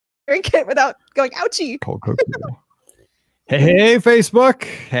drink it without going ouchie. Cold Coke. Hey, Facebook.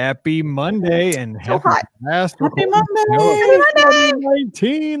 Happy Monday and So happy Happy Monday. Happy Monday.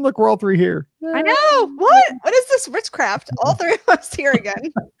 19. Look, we're all three here. I know. What is this witchcraft? All three of us here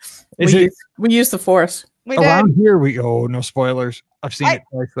again. We use the Force. We did. around here? No spoilers. I've seen it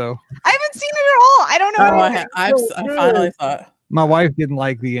twice though. I haven't seen it at all. I don't know. I finally thought. My wife didn't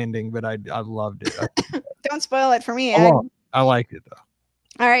like the ending, but I loved it. Don't spoil it for me. I liked it though.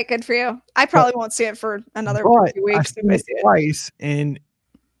 All right, good for you. I probably won't see it for another 2 weeks. I've seen it twice, and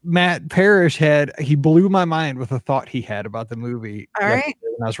Matt Parrish he blew my mind with a thought he had about the movie. All right.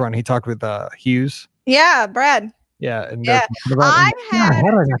 When I was running, he talked with Hughes. Yeah, Brad. Yeah, and I had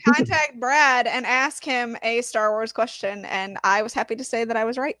to contact Brad and ask him a Star Wars question, and I was happy to say that I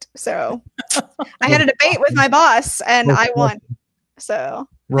was right. So I had a debate with my boss, and I won. So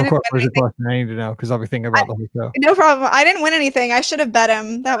real quick, where's your question? I need to know because I'll be thinking about the whole show. No problem. I didn't win anything. I should have bet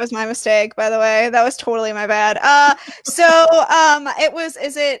him. That was my mistake, by the way. That was totally my bad. It was.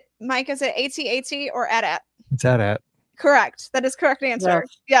 Is it Mike? Is it AT-AT or AT-AT? It's AT-AT. Correct. That is correct answer.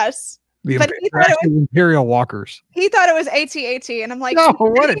 Yes. He thought it was Imperial Walkers. He thought it was AT-AT, and I'm like, no,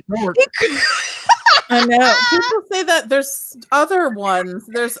 what a dork. I know. People say that there's other ones.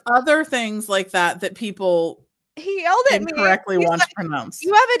 There's other things like that people. He yelled at me. Incorrectly want to pronounce.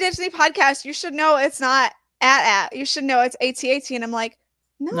 You have a Disney podcast. You should know it's not AT-AT. You should know it's AT-AT. And I'm like,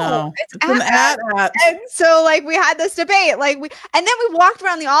 no, it's an AT-AT. And so we had this debate, and then we walked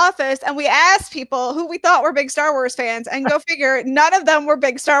around the office and we asked people who we thought were big Star Wars fans, and go figure, none of them were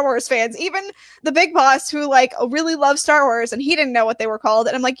big Star Wars fans. Even the big boss who really loves Star Wars, and he didn't know what they were called.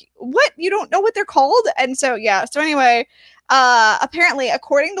 And I'm like, what? You don't know what they're called? And so, yeah. So anyway, apparently,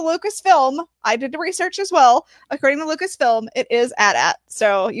 according to Lucasfilm, I did the research as well. According to Lucasfilm, it is AT-AT.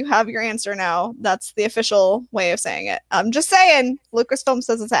 So you have your answer now. That's the official way of saying it. I'm just saying, Lucasfilm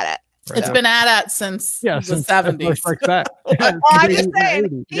says it's AT-AT. It's been AT-AT since the 70s. Like that. Well, I'm just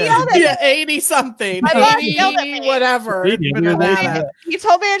saying. He yelled at me. 80 something. 80 whatever. He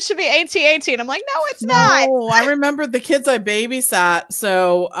told me it should be AT-AT, and I'm like, no, it's not. No, I remember the kids I babysat.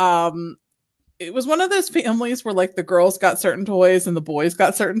 So, it was one of those families where the girls got certain toys and the boys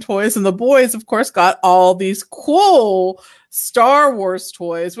got certain toys, and the boys, of course, got all these cool Star Wars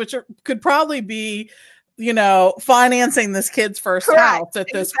toys, which could probably be, financing this kid's first house at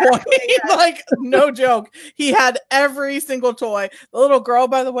this point. Yes. No joke. He had every single toy. The little girl,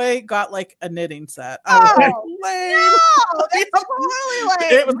 by the way, got a knitting set. No, that's totally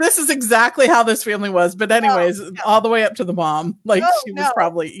lame. This is exactly how this family was. But anyways, all the way up to the mom. She was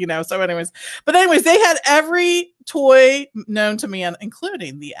probably, so anyways. But anyways, they had every toy known to man,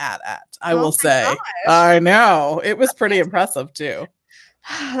 including the AT-AT, I will say. Gosh. I know. It was pretty impressive, too.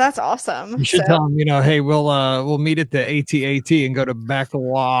 That's awesome. You should tell them, hey, we'll meet at the AT-AT and go to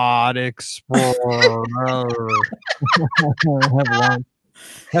Backlot Explorer.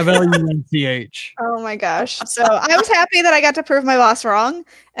 Have LUNCH. Oh my gosh. So I was happy that I got to prove my boss wrong,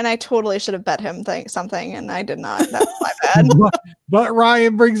 and I totally should have bet him something, and I did not. That was my bad. But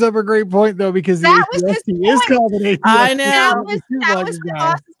Ryan brings up a great point, though, because that was his point. Is called an AT-AT. I know. That was the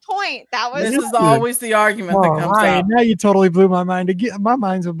boss's point. This is always the argument that comes Ryan, up. Now you totally blew my mind. My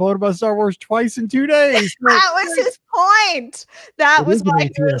mind's been blown about Star Wars twice in 2 days. That was his point. That was why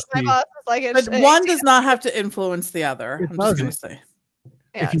my boss was like, but one does not have to influence the other. I'm just going to say.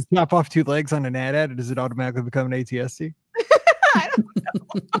 Yes. If you chop off 2 legs on an AT-AT, does it automatically become an AT-ST? I don't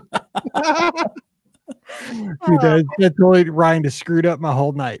know. Dude, that totally Ryan just screwed up my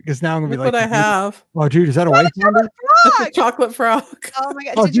whole night because now I'm gonna be like, what I have. Oh, dude, is that a wayfinder? It's a chocolate frog. Oh my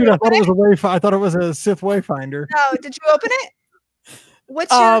god! Oh, dude, I thought it was I thought it was a Sith wayfinder. No, did you open it?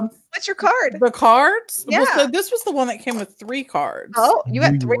 What's your card? The cards? Yeah. Well, so this was the one that came with 3 cards. Oh, you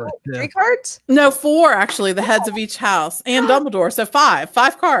got three cards? No, 4 actually. The heads of each house and Dumbledore. So 5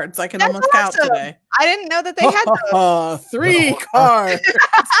 cards. I can almost count today. I didn't know that they had those. 3 cards.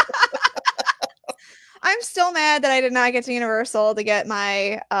 I'm still mad that I did not get to Universal to get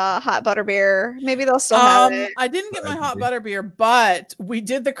my hot butter beer. Maybe they'll still have it. I didn't get my hot butter beer, but we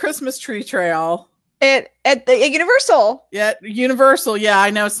did the Christmas tree trail. At Universal. Yeah, Universal. Yeah,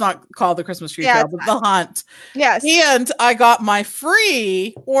 I know it's not called the Christmas tree trail, but the hunt. Yes. And I got my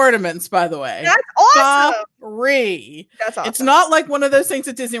free ornaments, by the way. That's awesome. Free. That's awesome. It's not like one of those things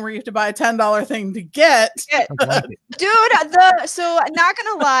at Disney where you have to buy a $10 thing to get. Dude, so not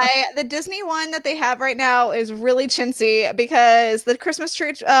gonna lie, the Disney one that they have right now is really chintzy because the Christmas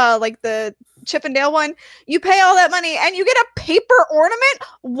tree, the Chippendale one. You pay all that money and you get a paper ornament.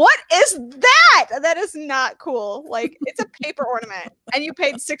 What is that? That is not cool. Like, it's a paper ornament, and you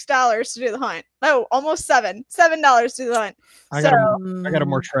paid $6 to do the hunt. No, almost $7 to do the hunt. I got a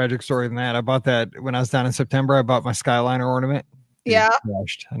more tragic story than that. I bought that when I was down in September. I bought my Skyliner ornament. Yeah.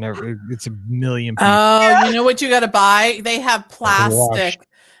 It's $1 million pieces. Oh, you know what you got to buy? They have plastic.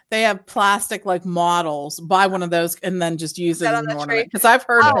 They have plastic like models. Buy one of those and then just use it as an ornament. Because I've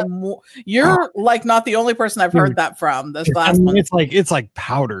heard you're like not the only person I've heard that from. This last one. It's like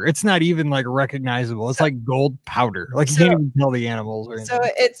powder. It's not even like recognizable. It's like gold powder. Like you can't even tell the animals or anything. So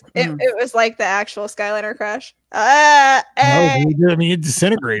it was like the actual Skyliner crash. No, I mean, it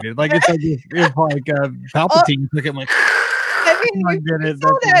disintegrated. Like it's like Palpatine took it like. I mean, you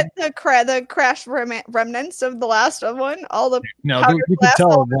saw that the crash remnants of the last one. All the you could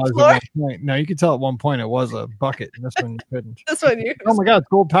tell it was at one point. No, you could tell at one point it was a bucket. And this one you couldn't. This one you. Oh my God, it's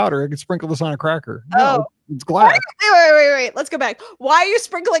gold powder. I could sprinkle this on a cracker. No, it's glass. Wait. Let's go back. Why are you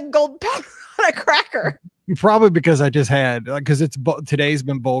sprinkling gold powder on a cracker? Probably because I just had because today's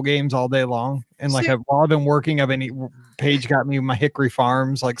been bowl games all day long, and like while I've been working, Paige got me my Hickory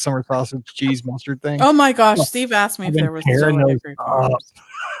Farms like summer sausage cheese mustard thing. Oh my gosh, Steve asked me if there was still Hickory Farms.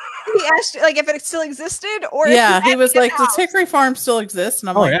 He asked like if it still existed, or he was like, "Does Hickory Farm still exist?" And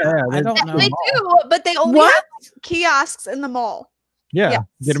I'm like, "I don't know." They do, but they only have kiosks in the mall. Yeah,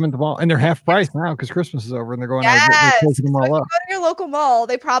 get them in the mall, and they're half price now because Christmas is over, and they're going out. They're closing them all up. Go to your local mall.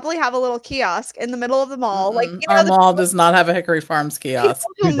 They probably have a little kiosk in the middle of the mall. Like our mall does not have a Hickory Farms kiosk.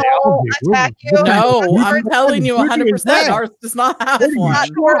 No, I'm telling you, 100%. Ours does not have one. Not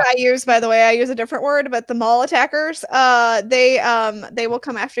the word I use, by the way. I use a different word, but the mall attackers, they will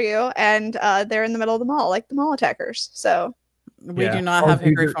come after you, and they're in the middle of the mall, like the mall attackers. So we do not have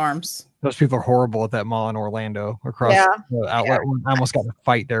Hickory Farms. Those people are horrible at that mall in Orlando across the outlet. I almost got in a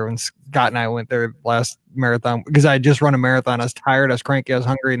fight there when Scott and I went there last marathon because I had just run a marathon. I was tired, I was cranky, I was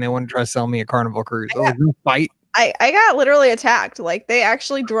hungry, and they wanted to try to sell me a Carnival cruise. Fight. I got literally attacked. Like they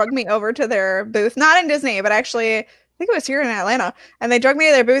actually drugged me over to their booth, not in Disney, but actually I think it was here in Atlanta, and they drugged me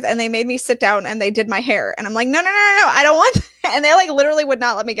to their booth and they made me sit down and they did my hair, and I'm like, no, I don't want that. And they like literally would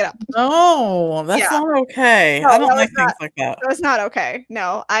not let me get up. No, that's not okay. I don't like things like that. That was not okay.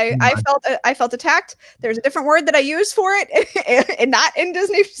 No, I felt attacked. There's a different word that I use for it, and not in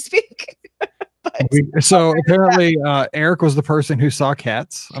Disney speak. So apparently Eric was the person who saw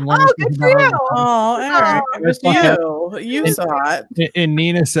cats. Good for you. Oh, Eric, it was you. You saw it. And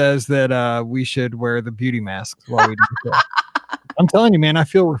Nina says that we should wear the beauty masks while we do the show. I'm telling you, man, I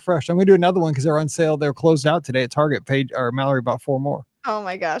feel refreshed. I'm going to do another one because they're on sale. They're closed out today at Target. Mallory bought 4 more. Oh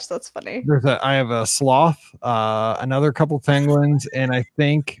my gosh, that's funny. I have a sloth, another couple penguins, and I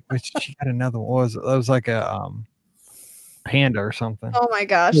think she got another one. It was like a panda or something. Oh my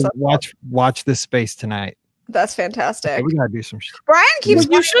gosh. Watch this space tonight. That's fantastic. Okay, we gotta do some shit. Brian keeps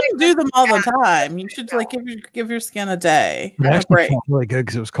you shouldn't do them all the time. You should like give your skin a day. It actually felt really good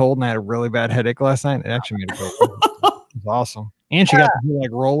because it was cold and I had a really bad headache last night. It actually made it feel good. It was awesome. And she got the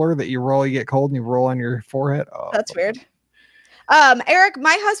like roller that you roll, you get cold and you roll on your forehead. Oh, that's weird. Eric,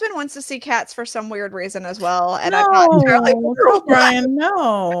 my husband wants to see cats for some weird reason as well. And I'm not entirely Brian,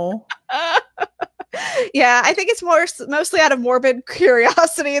 no. Yeah, I think it's mostly out of morbid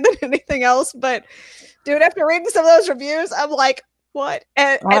curiosity than anything else. But dude, after reading some of those reviews, I'm like, what?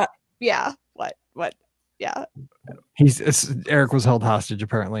 And yeah, what? Yeah. Eric was held hostage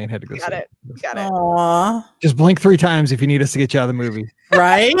apparently and had to go. Got it. Aww. Just blink 3 times if you need us to get you out of the movie.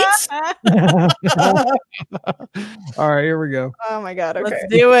 Right? All right, here we go. Oh my God. Okay. Let's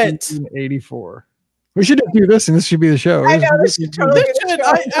do it. 1984. We should do this, and this should be the show. I know this should totally be the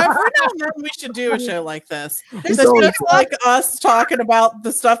show. Every now and then we should do a show like this. This is like us talking about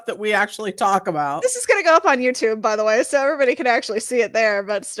the stuff that we actually talk about. This is going to go up on YouTube, by the way, so everybody can actually see it there.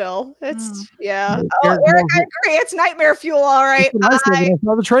 But still, it's Oh, Eric, I agree. It's nightmare fuel, all right. I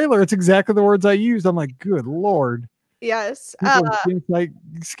saw the trailer. It's exactly the words I used. I'm like, good Lord. Yes.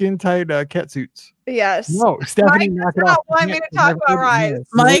 Skin tight cat suits. Yes. No, Stephanie, knock it off. Want me to talk about rides.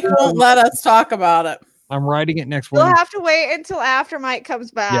 Mike won't let us talk about it. I'm writing it next week. We'll have to wait until after Mike comes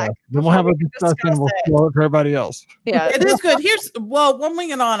back. Yeah. Then we'll have a discussion. We'll show it for everybody else. Yeah, it is good. When we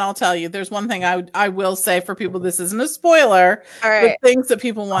get on, I'll tell you. There's one thing I will say for people. This isn't a spoiler. All right. But things that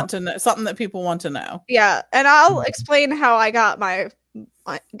people want to know. Something that people want to know. Yeah, and I'll explain how I got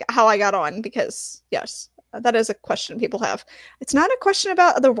how I got on because yes. That is a question people have. It's not a question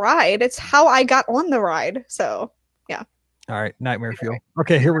about the ride. It's how I got on the ride. So, yeah. All right. Nightmare fuel.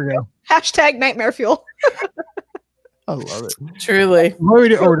 Okay, here we go. Hashtag nightmare fuel. I love it. Truly. What do we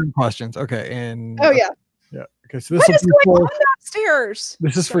do? Order questions. Okay. And yeah. Yeah. Okay, so this what is going on downstairs?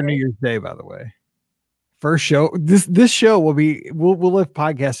 This is for New Year's Day, by the way. First show. This show we'll have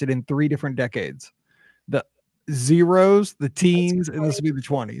podcasted in 3 different decades. The zeros, the teens, and this will be the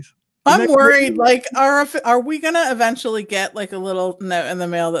 20s. I'm worried. Like, are we gonna eventually get like a little note in the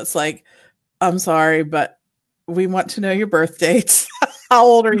mail that's like, "I'm sorry, but we want to know your birth dates." How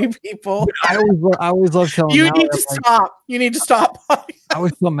old are you people? I always love telling you Mallory, need to stop. You need to stop. I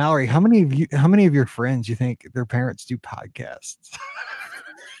always tell Mallory, how many of your friends you think their parents do podcasts?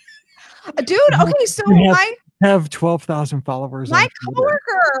 Dude, okay, so I have 12,000 followers. My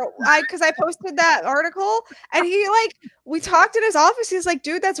coworker, because I posted that article, and he we talked in his office. He's like,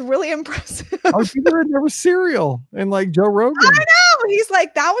 "Dude, that's really impressive." There was Serial and like Joe Rogan. I know. He's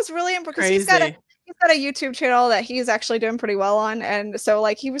like, that was really impressive. He's got a YouTube channel that he's actually doing pretty well on, and so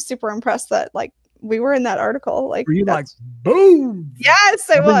he was super impressed that we were in that article. Were you boom? Yes,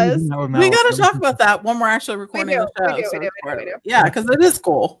 I was. We got to talk about that when we're actually recording the show. We do. Yeah, because it is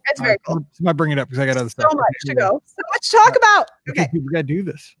cool. It's very cool. So I bring it up because I got other stuff. So much to go. So much to talk about. Okay, we got to do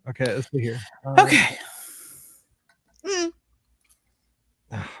this. Okay, let's see here. Okay.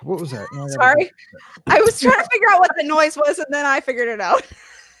 What was that? No, sorry, I was trying to figure out what the noise was, and then I figured it out.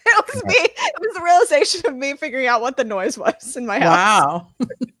 It was me. It was the realization of me figuring out what the noise was in my house. Wow.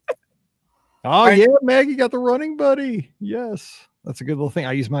 Oh, yeah, Maggie got the running buddy. Yes. That's a good little thing.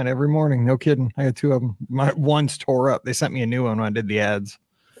 I use mine every morning. No kidding. I got 2 of them. My one's tore up. They sent me a new one when I did the ads.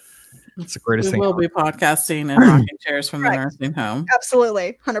 It's the greatest thing. We will be podcasting in rocking chairs from the nursing home.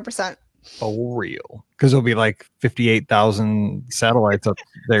 Absolutely. 100%. For real. Because there'll be 58,000 satellites up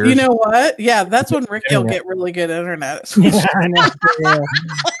there. You know what? Yeah, that's when Rikki will get really good internet. Yeah, I know. Yeah.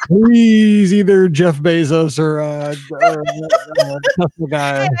 Please, either Jeff Bezos or Tesla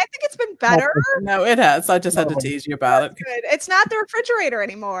guy. I think it's been better. No, it has. I just had to tease you about it. Good. It's not the refrigerator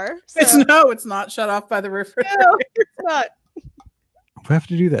anymore. So. It's not shut off by the refrigerator. No, it's not. We have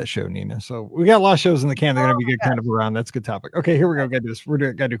to do that show, Nina. So we got a lot of shows in the can. They're going to be good kind of around. That's a good topic. Okay, here we go. Got to do this. We're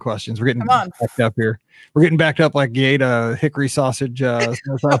got to do questions. We're getting backed up here. We're getting backed up like you ate a hickory sausage. No. Wait.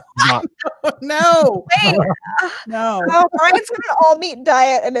 No. Oh, Brian's on an all meat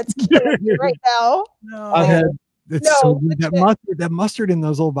diet, and it's killing me right now. No. I had. So good. That mustard in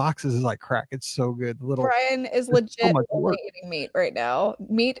those little boxes is like crack. It's so good. Brian is legit only eating meat right now.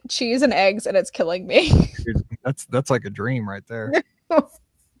 Meat, cheese, and eggs, and it's killing me. Dude, that's like a dream right there.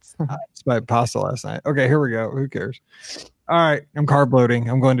 It's my pasta last night. Okay, here we go. Who cares? All right, I'm carb loading.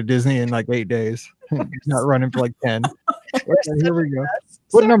 I'm going to Disney in 8 days. Not running for 10. Okay, here we go.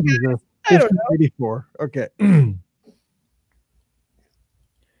 What number is this? I don't know. 84. Okay.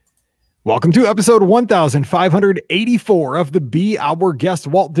 Welcome to episode 1584 of the Be Our Guest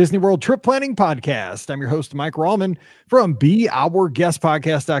Walt Disney World Trip Planning Podcast. I'm your host, Mike Rallman from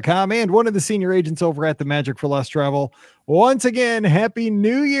BeOurGuestPodcast.com and one of the senior agents over at the Magic for Less Travel. Once again, Happy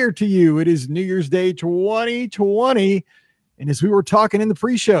New Year to you. It is New Year's Day 2020. And as we were talking in the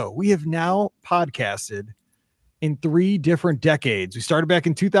pre-show, we have now podcasted in 3 different decades. We started back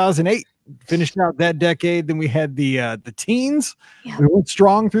in 2008. Finished out that decade. Then we had the teens. Yeah. We went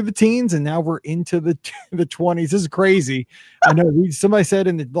strong through the teens, and now we're into the 20s. This is crazy. I know somebody said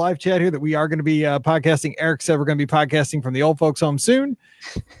in the live chat here that we are going to be podcasting. Eric said we're going to be podcasting from the old folks home soon.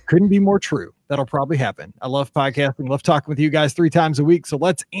 Couldn't be more true. That'll probably happen. I love podcasting. Love talking with you guys 3 times a week. So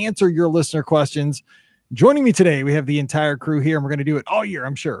let's answer your listener questions. Joining me today, we have the entire crew here, and we're going to do it all year,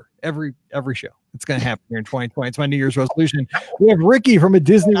 I'm sure. Every show. It's going to happen here in 2020. It's my New Year's resolution. We have Rikki from a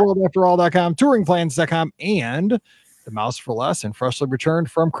DisneyWorldAfterAll.com, TouringPlans.com, and the Mouse for Less, and freshly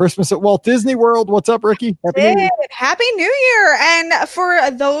returned from Christmas at Walt Disney World. What's up, Rikki? Happy New Year. And for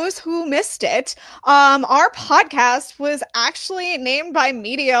those who missed it, our podcast was actually named by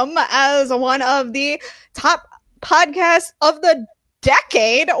Medium as one of the top podcasts of the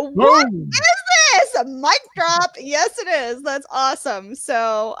decade. What is this? Mic drop. Yes, it is. That's awesome.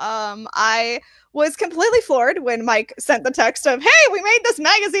 So I was completely floored when Mike sent the text of, hey, we made this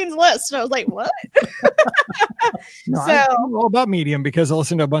magazine's list. And I was like, what? I'm all about Medium because I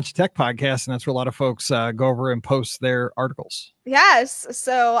listen to a bunch of tech podcasts, and that's where a lot of folks go over and post their articles. Yes.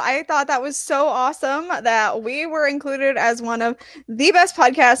 So I thought that was so awesome that we were included as one of the best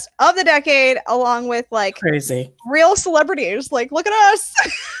podcasts of the decade, along with crazy real celebrities. Look at us.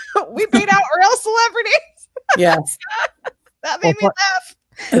 We beat out real celebrities. Yes. That made me laugh.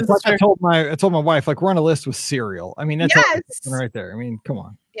 I told my wife, we're on a list with Serial. I mean, that's right there. I mean, come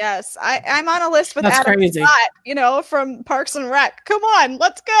on. Yes, I'm on a list with Adam Scott, from Parks and Rec. Come on,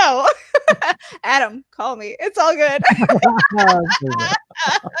 let's go. Adam, call me. It's all good.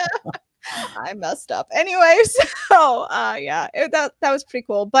 I messed up. Anyway, so yeah, that was pretty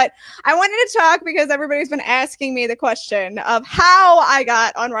cool. But I wanted to talk because everybody's been asking me the question of how I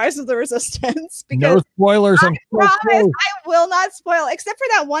got on Rise of the Resistance. Because no spoilers. I promise I will not spoil, except for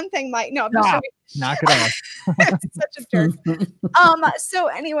that one thing, Mike. No, I'm just joking. Knock it off. Such a jerk. So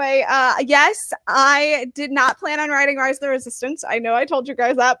anyway, yes, I did not plan on riding Rise of the Resistance. I know I told you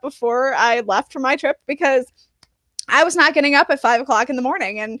guys that before I left for my trip because I was not getting up at 5 o'clock in the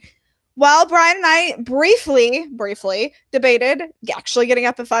morning. And while Brian and I briefly debated actually getting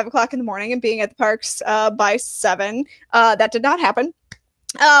up at 5 o'clock in the morning and being at the parks by 7, that did not happen.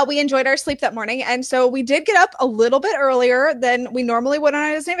 We enjoyed our sleep that morning, and so we did get up a little bit earlier than we normally would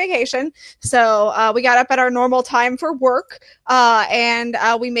on a Disney vacation. So we got up at our normal time for work, and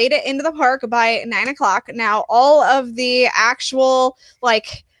we made it into the park by 9 o'clock. Now, all of the actual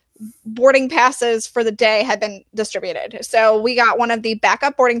boarding passes for the day had been distributed. So we got one of the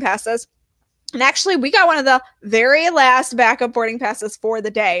backup boarding passes. And actually, we got one of the very last backup boarding passes for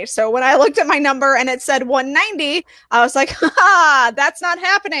the day. So when I looked at my number and it said 190, I was like, ha, that's not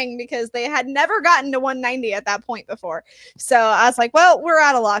happening, because they had never gotten to 190 at that point before. So I was like, well, we're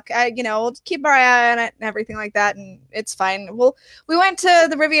out of luck. We'll keep our eye on it and everything like that, and it's fine. We went to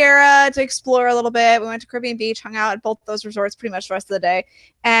the Riviera to explore a little bit. We went to Caribbean Beach, hung out at both those resorts pretty much the rest of the day.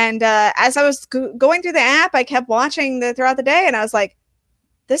 And as I was going through the app, I kept watching throughout the day, and I was like,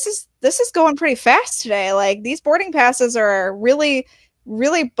 this is going pretty fast today. Like, these boarding passes are really,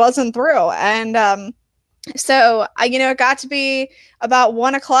 really buzzing through. And so it got to be about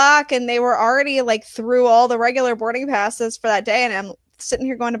 1 o'clock, and they were already through all the regular boarding passes for that day. And I'm sitting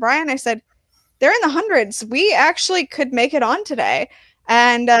here going to Brian, I said, they're in the hundreds. We actually could make it on today.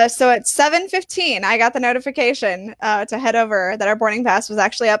 And so at 7:15, I got the notification to head over that our boarding pass was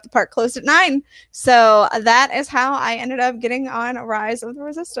actually up. The park closed at 9. So that is how I ended up getting on Rise of the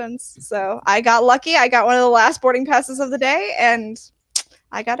Resistance. So I got lucky. I got one of the last boarding passes of the day, and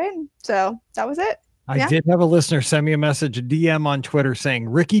I got in. So that was it. I did have a listener send me a message, a DM on Twitter, saying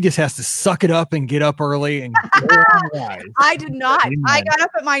Rikki just has to suck it up and get up early and go on Rise. I did not. I got up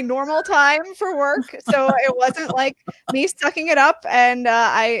at my normal time for work, so it wasn't like me sucking it up. And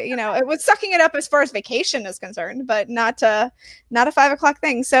it was sucking it up as far as vacation is concerned, but not a 5 o'clock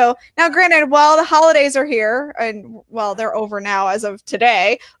thing. So now, granted, while the holidays are here, and well, they're over now as of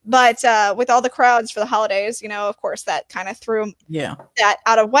today, but with all the crowds for the holidays, of course, that kind of threw that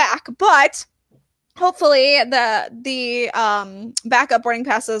out of whack. But hopefully the backup boarding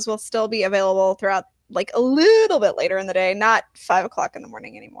passes will still be available throughout a little bit later in the day, not 5 o'clock in the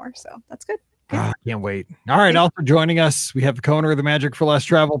morning anymore. So that's good. Yeah. Can't wait. All right. Also joining us, we have the co-owner of the Magic for Less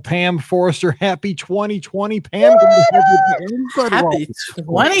Travel, Pam Forrester. Happy 2020, Pam. Happy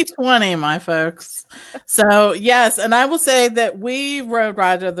 2020, my folks. So yes, and I will say that we rode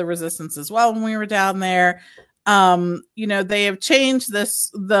Rise of the Resistance as well when we were down there. They have changed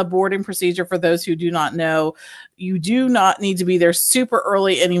the boarding procedure. For those who do not know, you do not need to be there super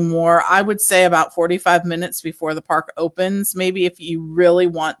early anymore. I would say about 45 minutes before the park opens, maybe, if you really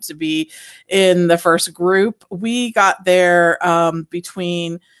want to be in the first group. We got there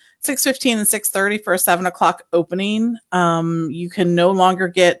between 6:15 and 6:30 for a 7 o'clock opening. You can no longer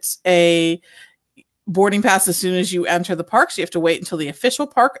get a boarding pass as soon as you enter the parks. You have to wait until the official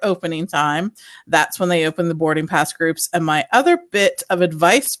park opening time. That's when they open the boarding pass groups. And my other bit of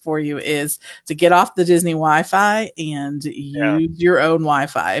advice for you is to get off the Disney Wi-Fi and use your own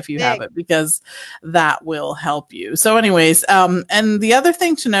Wi-Fi if you have it, because that will help you. So anyways, and the other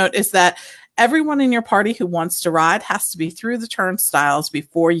thing to note is that everyone in your party who wants to ride has to be through the turnstiles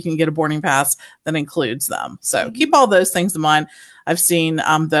before you can get a boarding pass that includes them. So keep all those things in mind. I've seen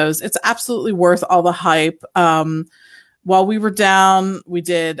those. It's absolutely worth all the hype. While we were down, we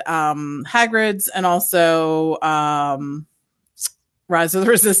did Hagrid's and also Rise of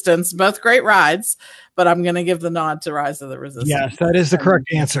the Resistance. Both great rides, but I'm going to give the nod to Rise of the Resistance. Yes, that is the correct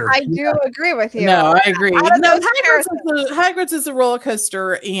answer. I do agree with you. No, I agree. No, Hagrid's is a roller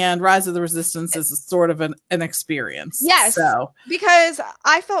coaster, and Rise of the Resistance is a sort of an experience. Yes, because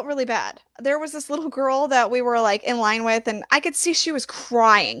I felt really bad. There was this little girl that we were in line with, and I could see she was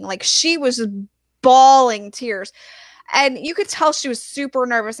crying. She was bawling tears. And you could tell she was super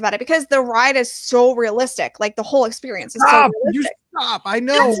nervous about it because the ride is so realistic. The whole experience is so realistic. Stop. I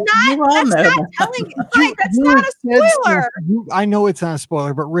know. That's not telling you. That's not a spoiler. I know it's not a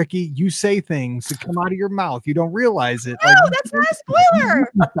spoiler, but Rikki, you say things that come out of your mouth. You don't realize it. No, that's not a spoiler.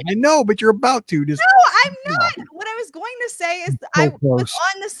 I know, but you're about to. No, I'm not. What I was going to say is I was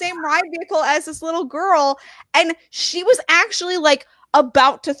on the same ride vehicle as this little girl, and she was actually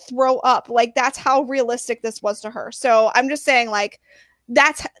about to throw up. That's how realistic this was to her. So I'm just saying,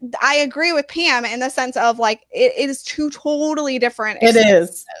 I agree with Pam in the sense of like it is two totally different. It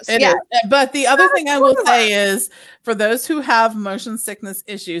is. But the other thing I will say is for those who have motion sickness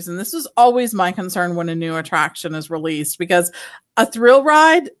issues, and this is always my concern when a new attraction is released, because a thrill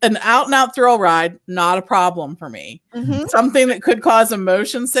ride, an out and out thrill ride, not a problem for me. Something that could cause a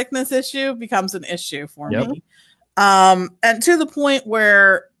motion sickness issue becomes an issue for me. And to the point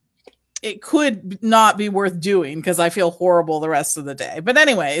where it could not be worth doing because I feel horrible the rest of the day. But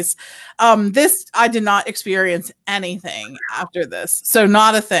anyways, I did not experience anything after this. So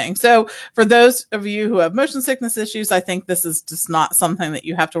not a thing. So for those of you who have motion sickness issues, I think this is just not something that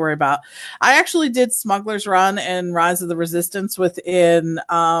you have to worry about. I actually did Smuggler's Run and Rise of the Resistance within,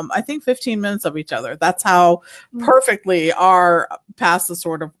 I think 15 minutes of each other. That's how perfectly our passes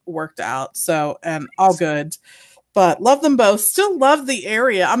sort of worked out. So, and all good. But love them both. Still love the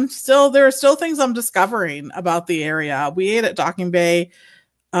area. There are still things I'm discovering about the area. We ate at Docking Bay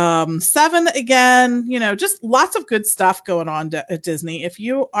 7 again, just lots of good stuff going on at Disney. If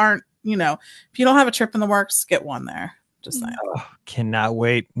you aren't, if you don't have a trip in the works, get one there. Just saying. Oh, cannot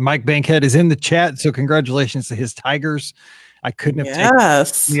wait. Mike Bankhead is in the chat. So congratulations to his Tigers. I couldn't have taken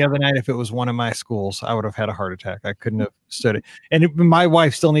it the other night if it was one of my schools. I would have had a heart attack. I couldn't have stood it. And my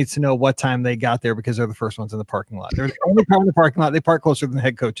wife still needs to know what time they got there because they're the first ones in the parking lot. They're the only car in the parking lot. They park closer than the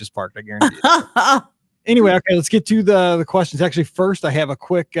head coach is parked, I guarantee you. Anyway, okay, let's get to the questions. Actually, first, I have a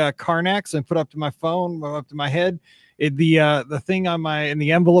quick Carnax and put up to my phone, up to my head. The thing on in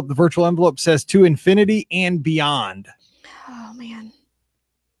the envelope, the virtual envelope says to infinity and beyond. Oh, man.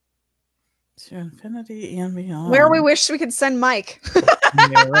 To infinity and beyond. Where we wish we could send Mike.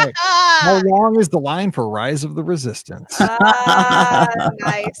 Yeah, right. How long is the line for Rise of the Resistance?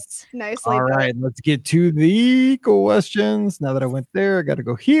 Nice. Nicely All right, let's get to the questions. Now that I went there, I got to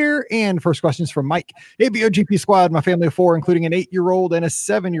go here. And first question is from Mike. ABOGP squad, my family of 4, including an 8-year-old and a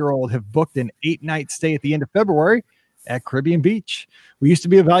 7-year-old, have booked an 8-night stay at the end of February at Caribbean Beach. We used to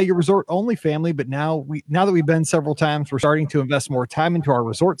be a value resort only family, but now that we've been several times, we're starting to invest more time into our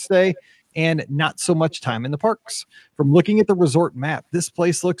resort stay and not so much time in the parks. From looking at the resort map, this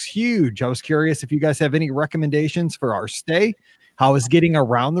place looks huge. I was curious if you guys have any recommendations for our stay. How is getting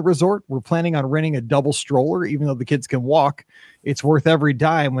around the resort? We're planning on renting a double stroller, even though the kids can walk. It's worth every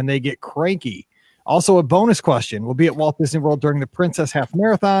dime when they get cranky. Also, a bonus question. We'll be at Walt Disney World during the Princess Half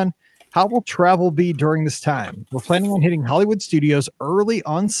Marathon. How will travel be during this time? We're planning on hitting Hollywood Studios early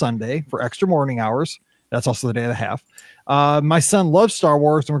on Sunday for extra morning hours. That's also the day of the half. My son loves Star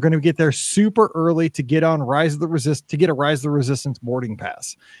Wars, and we're going to get there super early to get on Rise of the Resistance boarding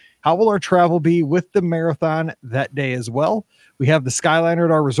pass. How will our travel be with the marathon that day as well? We have the Skyliner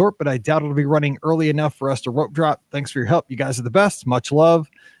at our resort, but I doubt it'll be running early enough for us to rope drop. Thanks for your help. You guys are the best. Much love.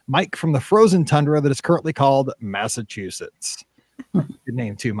 Mike from the frozen tundra that is currently called Massachusetts. Good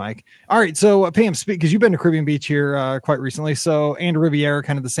name too, Mike. All right, so Pam, speak because you've been to Caribbean Beach here quite recently. So and Riviera,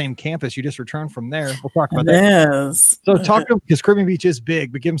 kind of the same campus. You just returned from there. We'll talk about that. Yes. So talk to him because Caribbean Beach is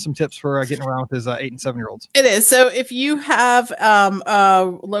big, but give him some tips for getting around with his 8 and 7-year-olds. It is. So if you have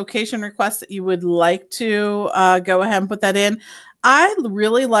a location request that you would like to go ahead and put that in. I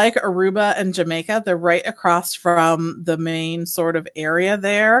really like Aruba and Jamaica. They're right across from the main sort of area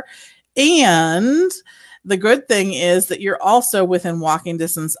there. And the good thing is that you're also within walking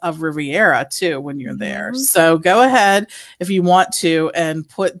distance of Riviera too when you're there. So go ahead if you want to and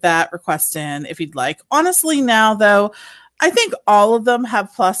put that request in if you'd like. Honestly, now though, I think all of them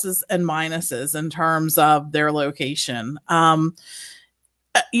have pluses and minuses in terms of their location. The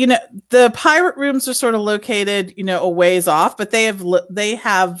pirate rooms are sort of located, a ways off, but they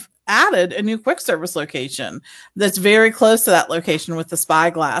have added a new quick service location that's very close to that location with the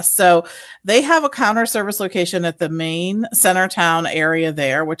Spyglass. So they have a counter service location at the main center town area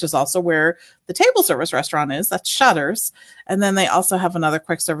there, which is also where the table service restaurant is. That's Shutters. And then they also have another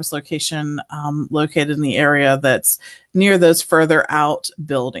quick service location located in the area that's near those further out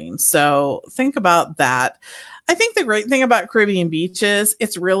buildings. So think about that. I think the great thing about Caribbean Beach is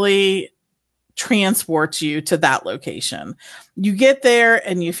it's really transports you to that location. You get there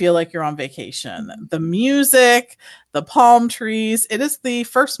and you feel like you're on vacation. The music, the palm trees, it is the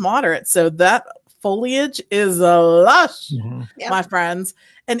first moderate. So that foliage is lush, my friends.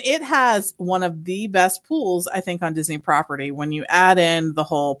 And it has one of the best pools, I think, on Disney property when you add in the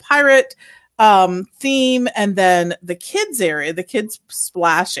whole pirate theme, and then the kids area, the kids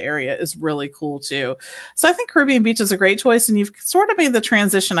splash area is really cool too. So I think Caribbean Beach is a great choice, and you've sort of made the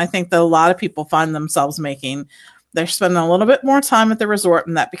transition I think that a lot of people find themselves making. They're spending a little bit more time at the resort,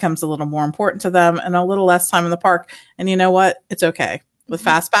 and that becomes a little more important to them, and a little less time in the park. And you know what? It's okay. With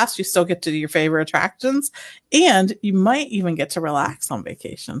FastPass, you still get to do your favorite attractions, and you might even get to relax on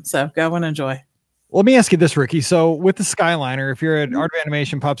vacation. So go and enjoy. Let me ask you this, Rikki. So with the Skyliner, if you're at Art of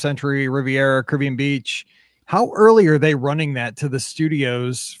Animation, Pop Century, Riviera, Caribbean Beach, how early are they running that to the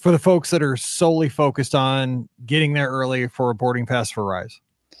studios for the folks that are solely focused on getting there early for a boarding pass for Rise?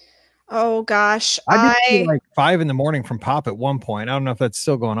 Oh gosh, I did like 5 a.m. from Pop at one point. I don't know if that's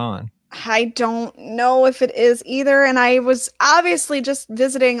still going on. I don't know if it is either. And I was obviously just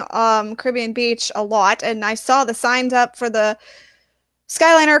visiting Caribbean Beach a lot, and I saw the signs up for the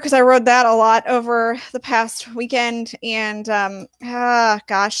Skyliner because I rode that a lot over the past weekend. And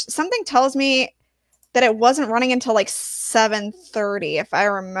gosh, something tells me that it wasn't running until like 7:30, if I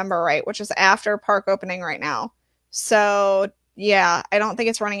remember right, which is after park opening right now. So yeah, I don't think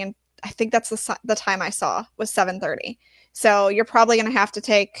it's running in. I think that's the time I saw was 7:30. So you're probably going to have to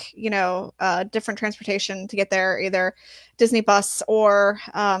take, different transportation to get there, either Disney bus or,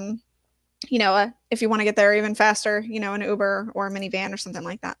 if you want to get there even faster, an Uber or a minivan or something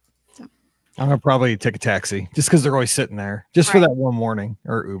like that. So I'm going to probably take a taxi just because they're always sitting there just for that one morning,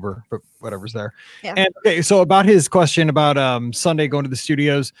 or Uber, but whatever's there. Yeah. And okay, so about his question about Sunday going to the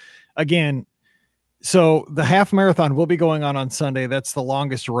studios again. So the half marathon will be going on Sunday. That's the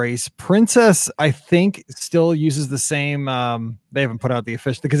longest race. Princess, I think, still uses the same. They haven't put out the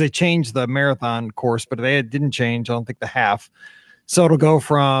official because they changed the marathon course, but they didn't change, I don't think, the half. So it'll go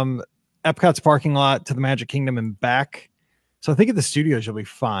from Epcot's parking lot to the Magic Kingdom and back. So I think at the studios you'll be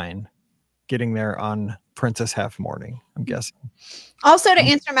fine getting there on Princess half morning, I'm guessing. Also, to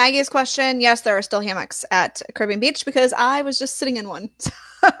answer Maggie's question, yes, there are still hammocks at Caribbean Beach because I was just sitting in one.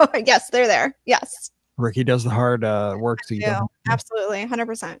 So yes, they're there. Yes. Rikki does the hard work. So you don't. Absolutely.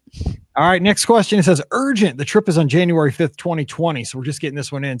 100%. All right. Next question. It says urgent. The trip is on January 5th, 2020. So we're just getting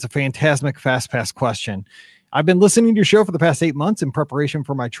this one in. It's a Fantasmic Fast Pass question. I've been listening to your show for the past 8 months in preparation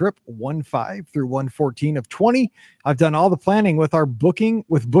for my trip 1/5 through 1/14 of 20. I've done all the planning with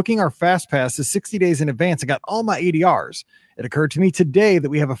booking our Fast Passes 60 days in advance. I got all my ADRs. It occurred to me today that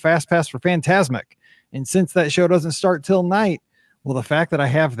we have a Fast Pass for Fantasmic. And since that show doesn't start till night, will the fact that I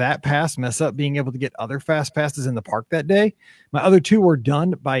have that pass mess up being able to get other Fast Passes in the park that day? My other 2 were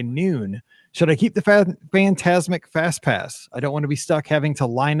done by noon. Should I keep the Fantasmic Fast Pass? I don't want to be stuck having to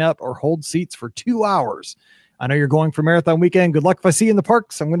line up or hold seats for 2 hours. I know you're going for marathon weekend. Good luck if I see you in the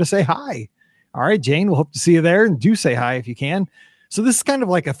parks. I'm going to say hi. All right, Jane, we'll hope to see you there, and do say hi if you can. So this is kind of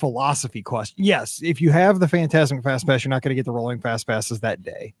like a philosophy question. Yes, if you have the Fantasmic Fast Pass, you're not going to get the rolling Fast Passes that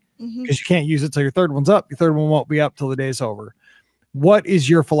day because you can't use it till your third one's up. Your third one won't be up till the day's over. What is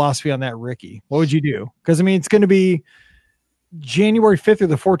your philosophy on that, Rikki? What would you do? Because, I mean, it's going to be January 5th or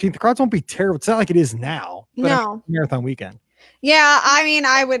the 14th. The crowds won't be terrible. It's not like it is now. But no. Marathon weekend. Yeah, I mean,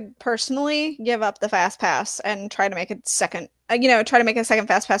 I would personally give up the Fast Pass and try to make a second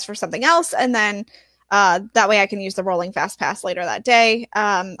Fast Pass for something else. And then that way I can use the rolling Fast Pass later that day.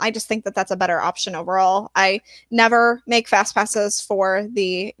 I just think that that's a better option overall. I never make Fast Passes for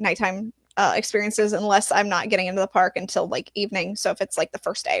the nighttime experiences unless I'm not getting into the park until like evening. So if it's like the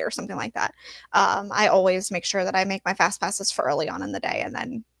first day or something like that, I always make sure that I make my Fast Passes for early on in the day and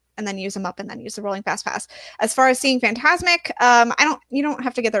then use them up and then use the rolling Fast Pass. As far as seeing Fantasmic, you don't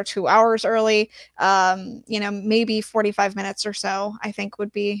have to get there 2 hours early. Maybe 45 minutes or so, I think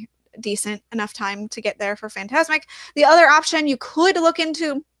would be decent enough time to get there for Fantasmic. The other option you could look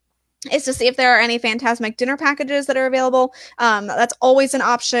into is to see if there are any Fantasmic dinner packages that are available. That's always an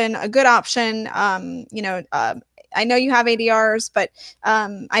option, a good option. I know you have ADRs, but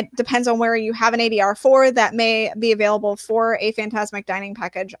it depends on where you have an ADR for. That may be available for a Fantasmic dining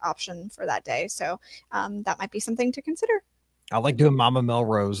package option for that day. So that might be something to consider. I like doing Mama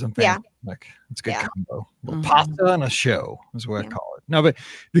Melrose and Fantasmic. Yeah. It's a good combo. Pasta and a show is what I call it. No, but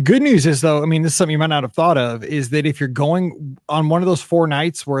the good news is, though, I mean, this is something you might not have thought of, is that if you're going on one of those 4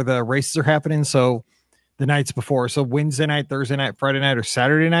 nights where the races are happening, so the nights before, so Wednesday night, Thursday night, Friday night, or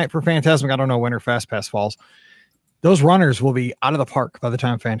Saturday night for Fantasmic, I don't know when or Fast Pass falls, those runners will be out of the park by the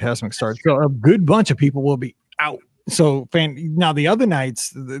time Fantasmic starts. So a good bunch of people will be out. So now the other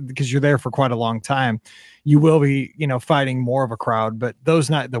nights, because you're there for quite a long time, you will be, fighting more of a crowd. But those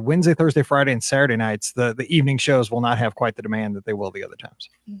the Wednesday, Thursday, Friday, and Saturday nights, the evening shows will not have quite the demand that they will the other times.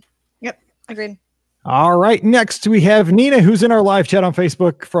 Yep, agreed. All right, next we have Nina, who's in our live chat on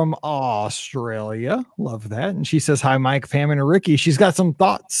Facebook from Australia. Love that. And she says, hi, Mike, Pam, and Rikki. She's got some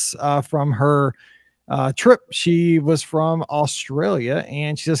thoughts from her trip. She was from Australia,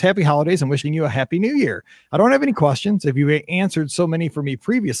 and she says, happy holidays and wishing you a happy new year. I don't have any questions if you answered so many for me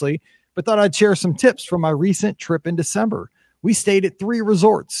previously, but thought I'd share some tips from my recent trip in December. We stayed at 3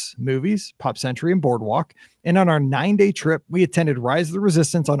 resorts, Movies, Pop Century, and Boardwalk. And on our 9-day trip, we attended Rise of the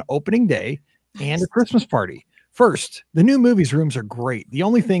Resistance on opening day and a Christmas party. First, the new Movies rooms are great. The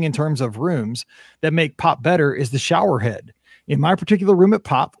only thing in terms of rooms that make Pop better is the shower head. In my particular room at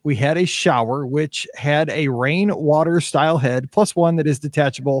Pop, we had a shower which had a rainwater style head plus one that is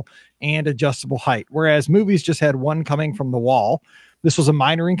detachable and adjustable height, whereas Movies just had one coming from the wall. This was a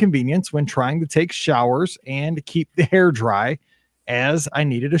minor inconvenience when trying to take showers and keep the hair dry, as I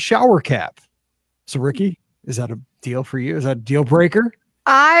needed a shower cap. So, Rikki, is that a deal for you? Is that a deal breaker?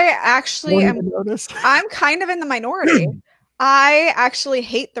 I actually I'm kind of in the minority. I actually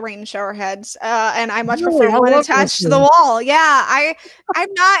hate the rain shower heads, and I much prefer one attached to the wall. Yeah,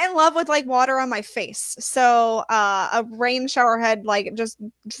 I'm not in love with like water on my face, so a rain shower head like just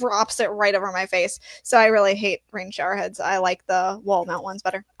drops it right over my face. So I really hate rain shower heads. I like the wall mount ones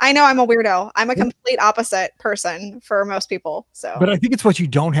better. I know I'm a weirdo. I'm a complete opposite person for most people. So, but I think it's what you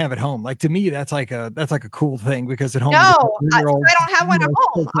don't have at home. Like to me, that's like a cool thing because at home, no, I don't have one at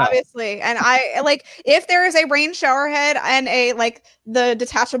home, obviously. And I like if there is a rain shower head and a like the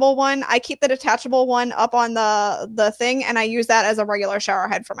detachable one, I keep the detachable one up on the thing and I use that as a regular shower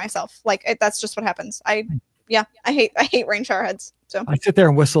head for myself. Like that's just what happens. I hate rain shower heads. So I sit there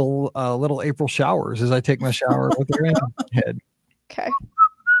and whistle little April showers as I take my shower with the rain head. Okay.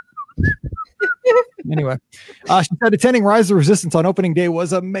 Anyway, she said attending Rise of the Resistance on opening day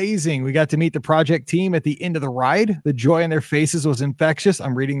was amazing. We got to meet the project team at the end of the ride. The joy in their faces was infectious.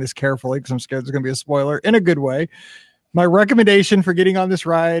 I'm reading this carefully because I'm scared there's going to be a spoiler in a good way. My recommendation for getting on this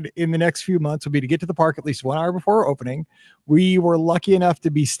ride in the next few months would be to get to the park at least 1 hour before opening. We were lucky enough to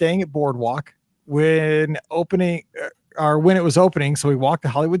be staying at Boardwalk when it was opening. So we walked to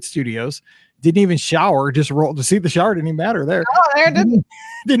Hollywood Studios, didn't even shower, just rolled to see the shower. Didn't even matter there. Oh, there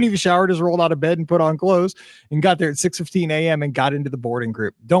didn't even shower, just rolled out of bed and put on clothes and got there at 6:15 a.m. and got into the boarding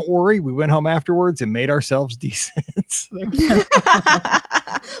group. Don't worry. We went home afterwards and made ourselves decent. Woo,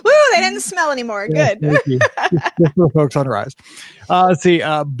 they didn't smell anymore. Good. Just for folks on Rise. Let's see.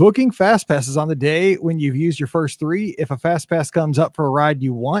 Booking fast passes on the day when you've used your first 3. If a fast pass comes up for a ride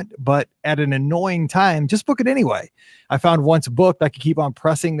you want, but at an annoying time, just book it anyway. I found once booked, I could keep on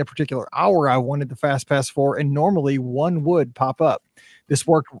pressing the particular hour I wanted the fast pass for, and normally one would pop up. This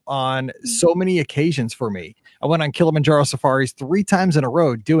worked on so many occasions for me. I went on Kilimanjaro safaris 3 times in a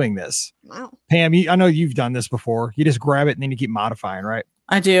row doing this. Wow. Pam, I know you've done this before. You just grab it and then you keep modifying, right?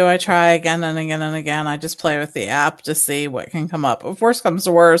 I do. I try again and again and again. I just play with the app to see what can come up. If worst comes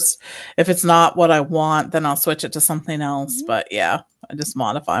to worst, if it's not what I want, then I'll switch it to something else. Mm-hmm. But yeah, I just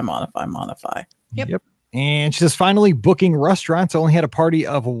modify. Yep. And she says, finally, booking restaurants. I only had a party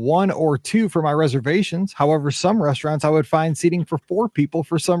of 1 or 2 for my reservations. However, some restaurants I would find seating for 4 people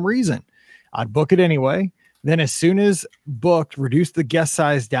for some reason. I'd book it anyway. Then as soon as booked, reduce the guest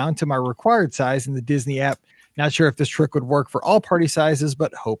size down to my required size in the Disney app. Not sure if this trick would work for all party sizes,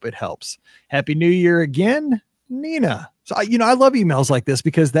 but hope it helps. Happy New Year again, Nina. So, I love emails like this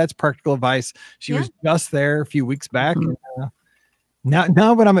because that's practical advice. She was just there a few weeks back. Mm-hmm.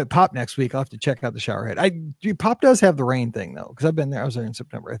 Now when I'm at Pop next week, I'll have to check out the shower head. Pop does have the rain thing though, because I've been there. I was there in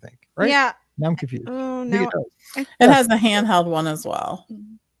September, I think. Right? Yeah. Now I'm confused. Oh no. It has a handheld one as well.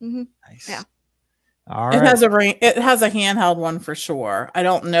 Mm-hmm. Nice. Yeah. All right. It has a handheld one for sure. I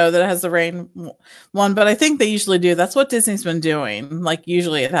don't know that it has the rain one, but I think they usually do. That's what Disney's been doing. Like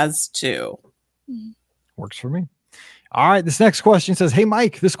usually it has 2. Works for me. All right. This next question says, hey,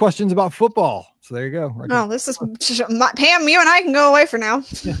 Mike, this question's about football. So there you go. Right this is Pam, you and I can go away for now.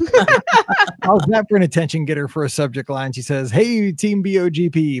 How's that for an attention getter for a subject line? She says, hey, Team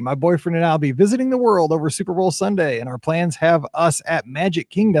BOGP, my boyfriend and I'll be visiting the world over Super Bowl Sunday, and our plans have us at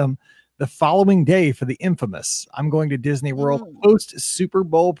Magic Kingdom the following day for the infamous I'm going to Disney World post Super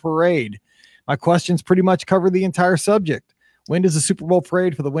Bowl parade. My questions pretty much cover the entire subject. When does the Super Bowl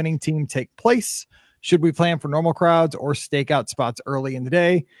parade for the winning team take place? Should we plan for normal crowds or stakeout spots early in the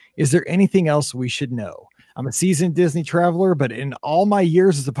day? Is there anything else we should know? I'm a seasoned Disney traveler, but in all my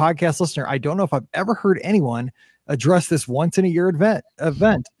years as a podcast listener, I don't know if I've ever heard anyone address this once in a year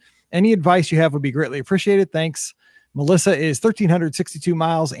event. Any advice you have would be greatly appreciated. Thanks. Melissa is 1,362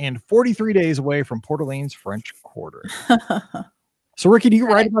 miles and 43 days away from Port Orleans, French Quarter. So, Rikki, do you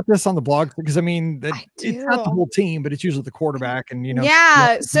write about this on the blog? Because, I mean, it's not the whole team, but it's usually the quarterback. And,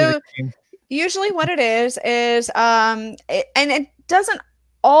 yeah. So usually what it is and it doesn't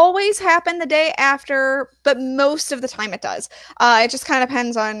always happen the day after, but most of the time it does. It just kind of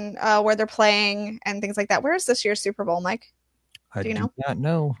depends on where they're playing and things like that. Where is this year's Super Bowl, Mike? Do you know? Not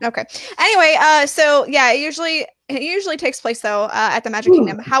know. Okay. Anyway, so yeah, usually It usually takes place though at the Magic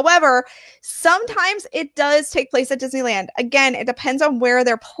Kingdom. However, sometimes it does take place at Disneyland. Again, it depends on where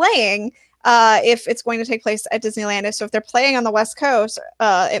they're playing. If it's going to take place at Disneyland. So if they're playing on the West Coast,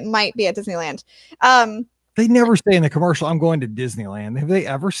 it might be at Disneyland. They never say in the commercial, I'm going to Disneyland. Have they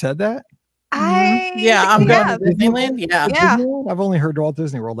ever said that? I'm going to Disneyland. Yeah. I've only heard Walt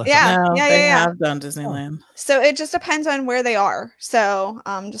Disney World. They have done Disneyland. So it just depends on where they are. So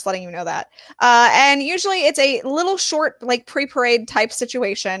just letting you know that. And usually it's a little short, like pre-parade type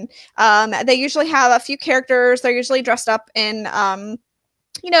situation. They usually have a few characters. They're usually dressed up in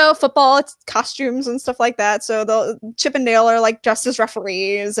football costumes and stuff like that. So the Chip and Dale are like dressed as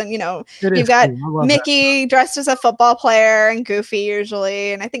referees, and you've got Mickey dressed as a football player, and Goofy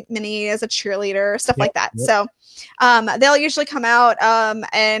usually, and I think Minnie as a cheerleader, stuff like that. So they'll usually come out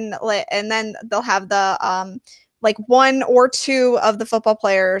and then they'll have the like one or two of the football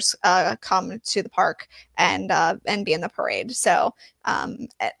players come to the park and be in the parade. So I'm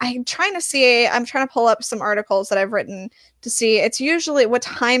trying to pull up some articles that I've written to see it's usually what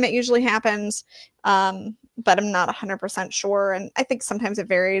time it usually happens. But I'm not 100% sure. And I think sometimes it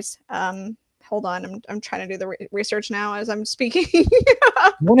varies. Hold on. I'm trying to do the research now as I'm speaking.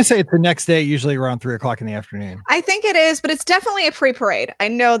 I want to say it's the next day, usually around 3 o'clock in the afternoon. I think it is, but it's definitely a pre-parade. I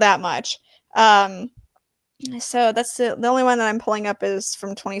know that much. So that's the only one that I'm pulling up is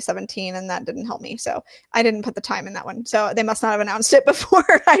from 2017, and that didn't help me. So I didn't put the time in that one. So they must not have announced it before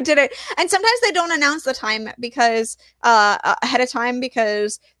I did it. And sometimes they don't announce the time because ahead of time,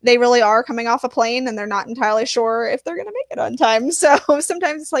 because they really are coming off a plane and they're not entirely sure if they're going to make it on time. So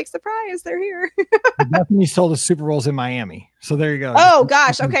sometimes it's like, surprise, they're here. Definitely told us Super Bowl's in Miami. So there you go. Oh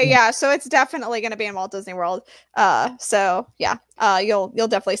gosh. Okay. Yeah. So it's definitely going to be in Walt Disney World. So yeah, you'll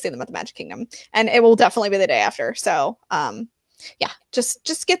definitely see them at the Magic Kingdom, and it will definitely be the day after. So, yeah,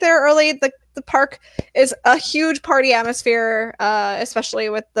 just get there early. The park is a huge party atmosphere, especially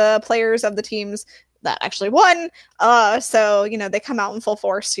with the players of the teams that actually won. So, they come out in full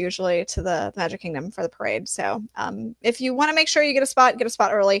force usually to the Magic Kingdom for the parade. So, if you want to make sure you get a spot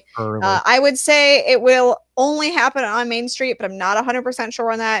early. I would say it will only happen on Main Street, but I'm not 100%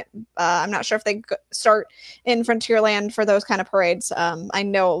 sure on that. I'm not sure if they start in Frontierland for those kind of parades. I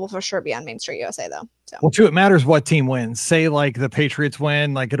know it will for sure be on Main Street USA though. So. Well, too, it matters what team wins. Say like the Patriots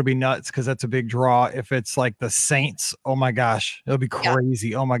win, like it'll be nuts because that's a big draw. If it's like the Saints, oh my gosh, it'll be crazy.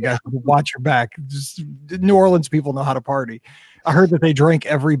 Yeah. Oh my gosh, watch your back. Just New Orleans people know how to party. I heard that they drank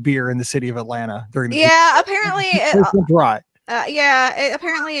every beer in the city of Atlanta during the apparently it's dry.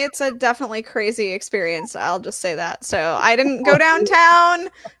 Apparently it's a definitely crazy experience. I'll just say that. So I didn't go downtown.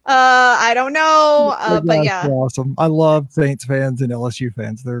 I don't know. But yeah, awesome. I love Saints fans and LSU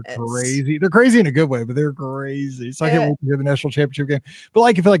fans. They're crazy. They're crazy in a good way, but they're crazy. So I can't wait to hear the national championship game. But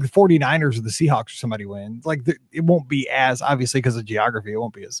like if like the 49ers or the Seahawks or somebody wins, like it won't be as obviously because of geography. It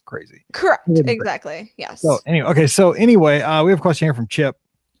won't be as crazy. Correct. Exactly. Yes. So anyway, we have a question here from Chip.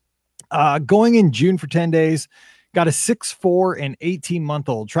 Going in June for 10 days. Got a 6, 4, and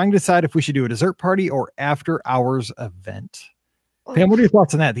 18-month-old. Trying to decide if we should do a dessert party or after-hours event. Pam, what are your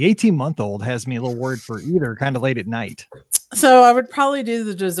thoughts on that? The 18-month-old has me a little worried for either, kind of late at night. So I would probably do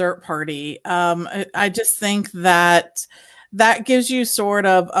the dessert party. I just think that gives you sort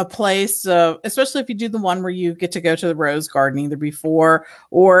of a place, especially if you do the one where you get to go to the Rose Garden either before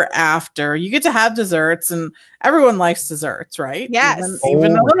or after. You get to have desserts, and everyone likes desserts, right? Yes.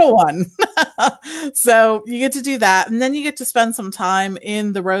 Even a little one. So you get to do that, and then you get to spend some time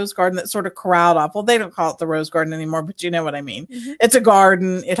in the Rose Garden that's sort of corralled off. Well, they don't call it the Rose Garden anymore, but you know what I mean. Mm-hmm. It's a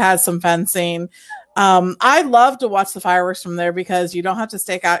garden. It has some fencing. I love to watch the fireworks from there because you don't have to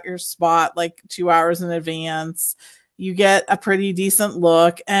stake out your spot like 2 hours in advance. You get a pretty decent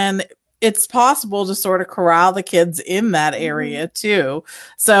look, and it's possible to sort of corral the kids in that area too.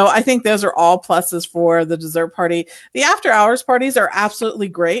 So I think those are all pluses for the dessert party. The after hours parties are absolutely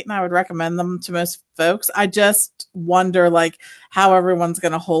great, and I would recommend them to most folks. I just wonder like how everyone's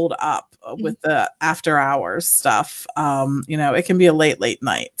going to hold up with the after hours stuff. It can be a late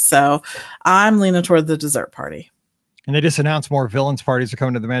night. So I'm leaning toward the dessert party. And they just announced more villains parties are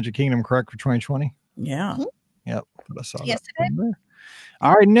coming to the Magic Kingdom, correct, for 2020? Yeah. Mm-hmm. Yep. I saw yes, that.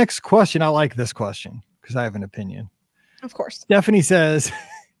 All right. Next question. I like this question because I have an opinion. Of course. Stephanie says,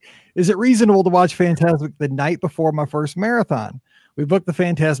 is it reasonable to watch Fantasmic the night before my first marathon? We booked the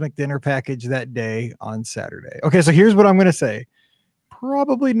Fantasmic dinner package that day on Saturday. Okay. So here's what I'm going to say.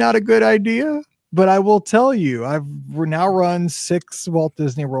 Probably not a good idea, but I will tell you, we're now run 6 Walt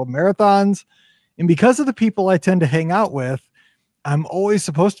Disney World marathons. And because of the people I tend to hang out with, I'm always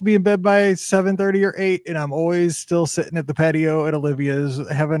supposed to be in bed by 7:30 or 8, and I'm always still sitting at the patio at Olivia's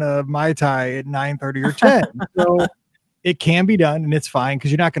having a Mai Tai at 9:30 or 10. So it can be done, and it's fine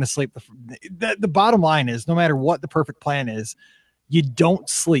because you're not going to sleep. The bottom line is, no matter what the perfect plan is, you don't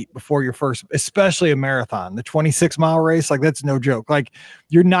sleep before your first, especially a marathon, the 26-mile race. Like, that's no joke. Like,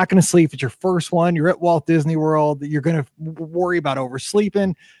 you're not going to sleep at your first one. You're at Walt Disney World. You're going to worry about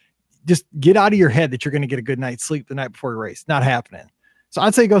oversleeping. Just get out of your head that you're going to get a good night's sleep the night before your race. Not happening. So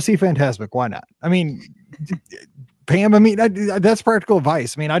I'd say go see Fantasmic. Why not? I mean, Pam, that's practical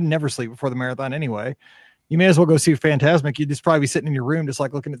advice. I mean, I'd never sleep before the marathon anyway. You may as well go see Fantasmic. You'd just probably be sitting in your room, just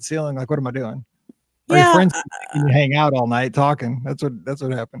like looking at the ceiling. Like, what am I doing? Or your friends you hang out all night talking. That's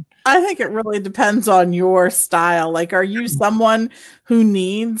what happened. I think it really depends on your style. Like, are you someone who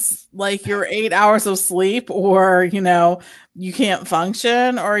needs like your 8 hours of sleep, or, you can't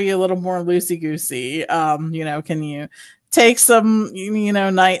function, or are you a little more loosey-goosey? Can you take some,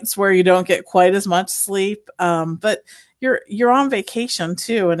 nights where you don't get quite as much sleep? But you're on vacation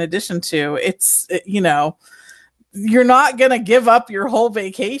too. In addition to you're not going to give up your whole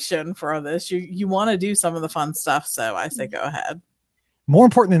vacation for this. You want to do some of the fun stuff. So I say, go ahead. More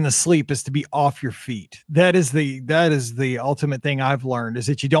important than the sleep is to be off your feet. That is the ultimate thing I've learned, is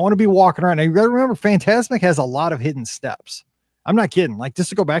that you don't want to be walking around. And you got to remember, Fantasmic has a lot of hidden steps. I'm not kidding. Like, just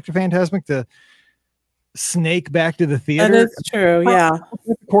to go back to Fantasmic, to snake back to the theater. That is true. Yeah.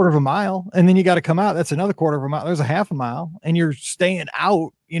 A quarter of a mile. And then you got to come out. That's another quarter of a mile. There's a half a mile, and you're staying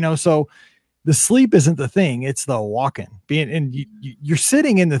out, so the sleep isn't the thing. It's the walking. You're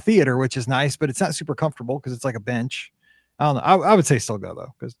sitting in the theater, which is nice, but it's not super comfortable because it's like a bench. I don't know. I would say still go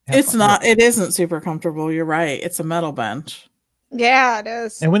though, because it isn't super comfortable. You're right. It's a metal bench. Yeah, it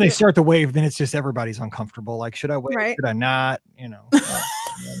is. And when they start to wave, then it's just everybody's uncomfortable. Like, should I wave? Right. Should I not?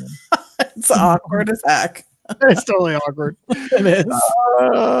 It's awkward as heck. It's totally awkward. It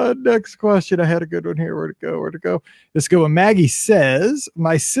is. Next question. I had a good one here. Where'd it go? Let's go. And Maggie says,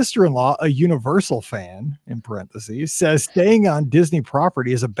 my sister-in-law, a Universal fan, in parentheses, says staying on Disney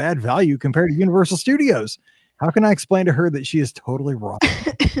property is a bad value compared to Universal Studios. How can I explain to her that she is totally wrong?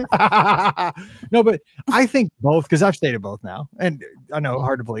 No, but I think both, because I've stayed at both now, and I know,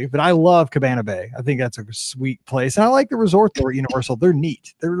 hard to believe, but I love Cabana Bay. I think that's a sweet place. And I like the resort there at Universal. They're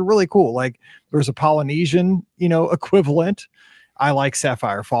neat. They're really cool. Like, there's a Polynesian, equivalent. I like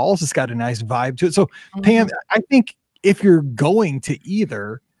Sapphire Falls. It's got a nice vibe to it. So, Pam, I think if you're going to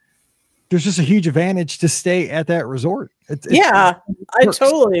either, there's just a huge advantage to stay at that resort. I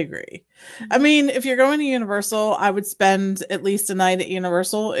totally agree. I mean, if you're going to Universal, I would spend at least a night at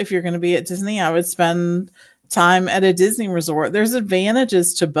Universal. If you're going to be at Disney, I would spend time at a Disney resort. There's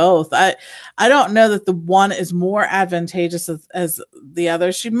advantages to both. I don't know that the one is more advantageous as the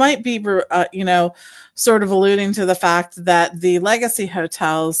other. She might be, sort of alluding to the fact that the legacy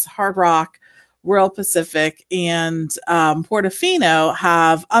hotels, Hard Rock, Royal Pacific, and Portofino,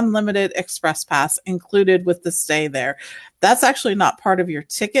 have unlimited express pass included with the stay there. That's actually not part of your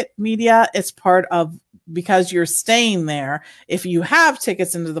ticket media. It's part of, because you're staying there. If you have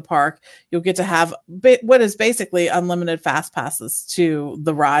tickets into the park, you'll get to have what is basically unlimited fast passes to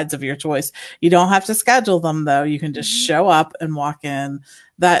the rides of your choice. You don't have to schedule them, though. You can just show up and walk in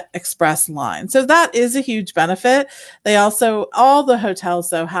that express line. So that is a huge benefit. They also, all the hotels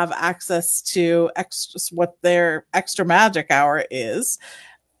though, have access to what their extra magic hour is.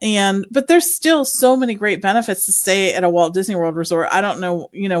 But there's still so many great benefits to stay at a Walt Disney World resort. I don't know,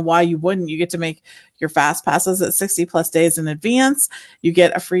 why you wouldn't. You get to make your fast passes at 60 plus days in advance. You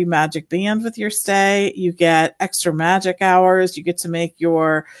get a free magic band with your stay. You get extra magic hours. You get to make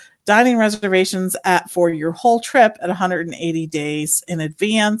your dining reservations for your whole trip at 180 days in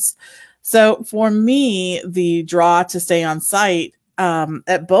advance. So for me, the draw to stay on site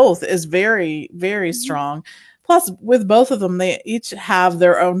at both is very, very strong. Plus, with both of them, they each have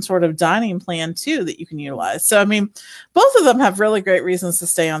their own sort of dining plan too that you can utilize. So, I mean, both of them have really great reasons to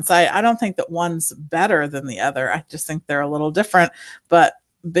stay on site. I don't think that one's better than the other. I just think they're a little different, but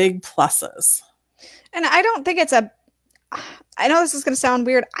big pluses. And I don't think it's I know this is going to sound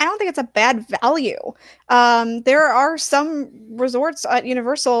weird. I don't think it's a bad value. There are some resorts at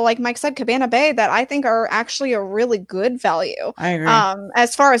Universal, like Mike said, Cabana Bay, that I think are actually a really good value. I agree.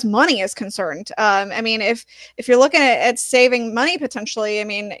 As far as money is concerned. I mean, if you're looking at saving money potentially, I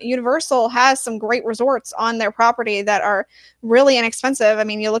mean, Universal has some great resorts on their property that are really inexpensive. I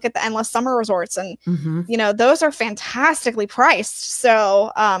mean, you look at the Endless Summer Resorts, and those are fantastically priced.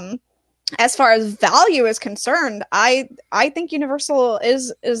 So, as far as value is concerned, I think Universal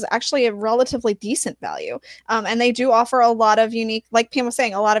is actually a relatively decent value. And they do offer a lot of unique, like Pam was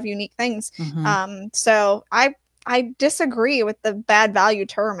saying, a lot of unique things. So I I disagree with the bad value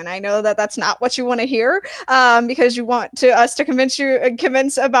term, and I know that that's not what you want to hear, because you want us to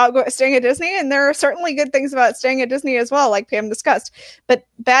convince about staying at Disney, and there are certainly good things about staying at Disney as well, like Pam discussed. But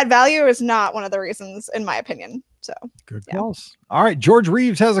bad value is not one of the reasons, in my opinion. So good calls. All right, George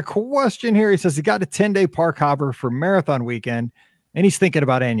Reeves has a question here. He says he got a 10-day park hopper for marathon weekend, and he's thinking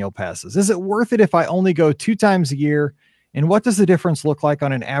about annual passes. Is it worth it if I only go 2 times a year? And what does the difference look like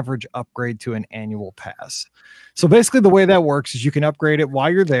on an average upgrade to an annual pass? So basically the way that works is you can upgrade it while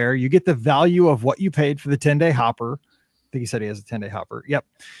you're there. You get the value of what you paid for the 10-day hopper. I think he said he has a 10-day hopper. Yep.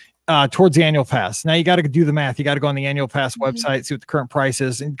 Towards the annual pass. Now you got to do the math. You got to go on the annual pass website, see what the current price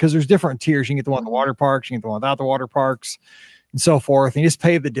is. And because there's different tiers, you can get the one at the water parks, you can get the one without the water parks, and so forth. And you just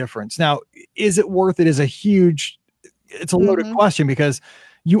pay the difference. Now, is it worth it? It's a loaded question, because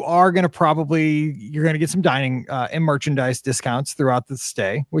you are going to you're going to get some dining and merchandise discounts throughout the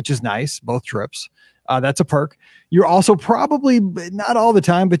stay, which is nice, both trips. That's a perk. You're also probably, not all the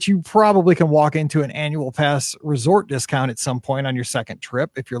time, but you probably can walk into an annual pass resort discount at some point on your second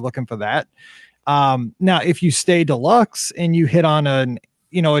trip if you're looking for that. Now, if you stay deluxe and you hit on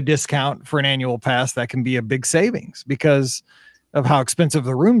a discount for an annual pass, that can be a big savings because of how expensive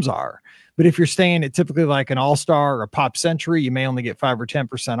the rooms are. But if you're staying at typically like an All-Star or a Pop Century, you may only get 5 or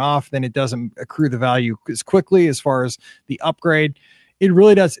 10% off. Then it doesn't accrue the value as quickly as far as the upgrade. It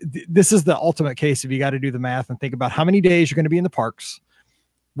really does. This is the ultimate case if you got to do the math and think about how many days you're going to be in the parks,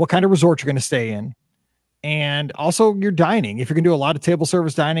 what kind of resort you're going to stay in, and also your dining. If you're going to do a lot of table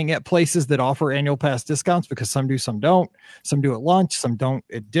service dining at places that offer annual pass discounts, because some do, some don't. Some do at lunch, some don't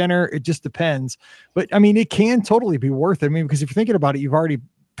at dinner. It just depends. But I mean, it can totally be worth it. I mean, because if you're thinking about it, you've already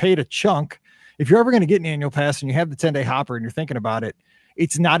paid a chunk. If you're ever going to get an annual pass and you have the 10-day hopper and you're thinking about it,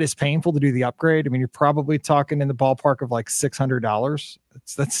 it's not as painful to do the upgrade. I mean, you're probably talking in the ballpark of like $600.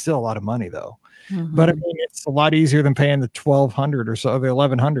 That's still a lot of money though. But I mean, it's a lot easier than paying the $1,200 or so, the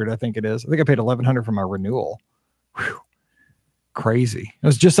 $1,100. I think it is. I think I paid $1,100 for my renewal. Whew. Crazy. It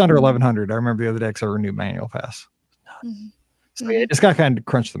was just under $1,100. I remember the other day because I renewed my annual pass. So yeah, just got to kind of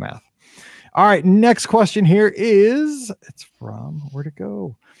crunch the math. All right, next question here is, it's from, where'd it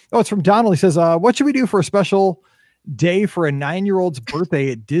go? Oh, it's from Donald. He says, what should we do for a special day for a 9-year-old's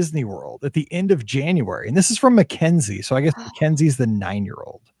birthday at Disney World at the end of January? And this is from Mackenzie. So I guess Mackenzie's the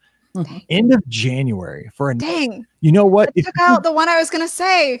 9-year-old. End of January for a dang. You know what? I took out the one I was going to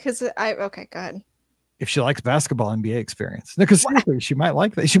say because okay, go ahead. If she likes basketball NBA experience, because she might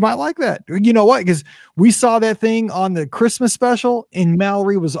like that. She might like that. You know what? Because we saw that thing on the Christmas special and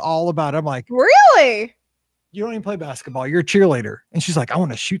Mallory was all about it. I'm like, really? You don't even play basketball. You're a cheerleader. And she's like, I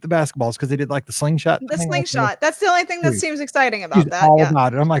want to shoot the basketballs because they did like the slingshot. The slingshot. That's the only thing that seems exciting about that. All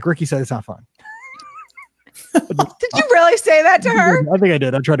about it. I'm like, Rikki said it's not fun. Did you really say that to her? I think I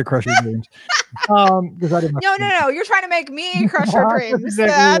did. I tried to crush her dreams. I didn't no. You're trying to make me crush her dreams.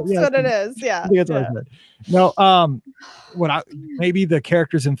 Exactly, that's what it is. Yeah. That's what I said. No, maybe the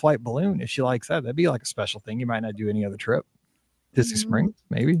characters in Flight Balloon, if she likes that, that'd be like a special thing. You might not do any other trip. Disney Springs,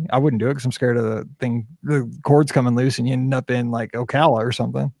 maybe. I wouldn't do it because I'm scared of the cords coming loose and you end up in like Ocala or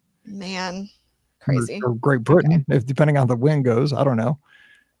something. Man, crazy. Or Great Britain, if depending on how the wind goes. I don't know.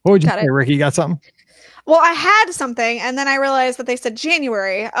 What would you say, Rikki? You got something? Well, I had something, and then I realized that they said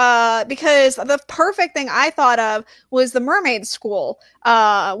January, because the perfect thing I thought of was the Mermaid School,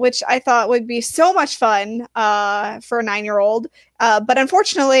 which I thought would be so much fun for a 9-year-old. But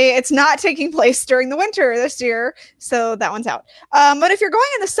unfortunately, it's not taking place during the winter this year, so that one's out. But if you're going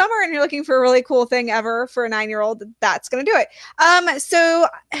in the summer and you're looking for a really cool thing ever for a 9-year-old, that's going to do it.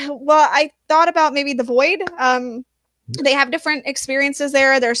 I thought about maybe the Void. They have different experiences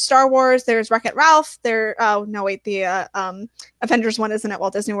there. There's Star Wars, there's Wreck-It Ralph, the Avengers one isn't at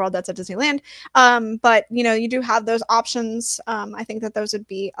Walt Disney World, that's at Disneyland. But you do have those options. I think that those would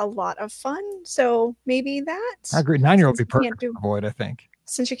be a lot of fun. So maybe that. I agree. 9-year-old would be perfect for Void, I think.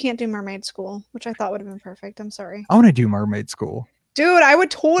 Since you can't do Mermaid School, which I thought would have been perfect. I'm sorry. I want to do Mermaid School. Dude, I would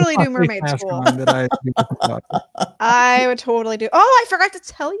totally do Mermaid School. I would totally do. Oh, I forgot to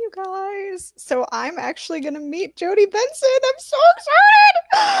tell you guys. So I'm actually going to meet Jodie Benson. I'm so excited.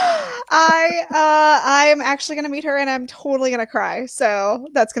 I'm actually going to meet her and I'm totally going to cry. So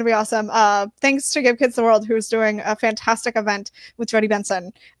that's going to be awesome. Thanks to Give Kids the World, who's doing a fantastic event with Jodie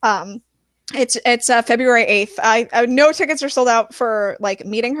Benson. It's February 8th. I know tickets are sold out for like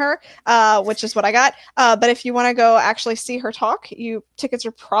meeting her, which is what I got. But if you want to go actually see her talk, tickets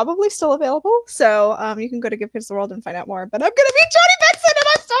are probably still available. So you can go to Give Kids the World and find out more. But I'm gonna meet Jodie Benson and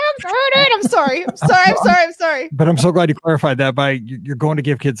I'm so excited. I'm sorry. But I'm so glad you clarified that by you're going to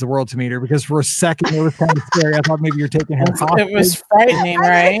give kids the world to meet her, because for a second it was kind of scary. I thought maybe you're taking her hostage. It was frightening,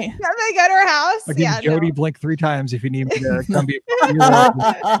 right? They go to her house. I'll give Jody blink 3 times if you need me to come be.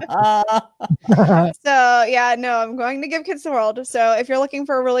 So yeah, no, I'm going to give kids the world. So if you're looking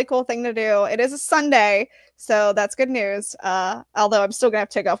for a really cool thing to do, it is a Sunday, so that's good news. Although I'm still gonna have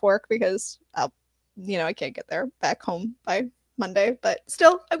to take off work because I can't get there back home by Monday, but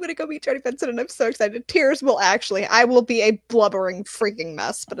still I'm gonna go meet Jody Benson and I'm so excited. I will be a blubbering freaking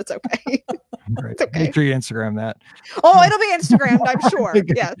mess, but it's okay. It's okay. Make sure you Instagram that. Oh, it'll be Instagrammed, I'm sure.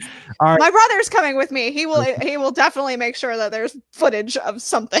 Yes. All right. My brother's coming with me. He will definitely make sure that there's footage of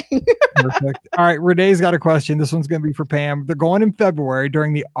something. Perfect. All right, Renee's got a question. This one's going to be for Pam. They're going in February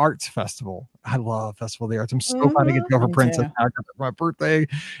during the Arts Festival. I love Festival of the Arts. I'm so glad to get to go for Princess for my birthday.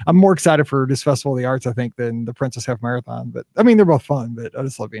 I'm more excited for this Festival of the Arts, I think, than the Princess Half Marathon. But I mean, they're both fun, but I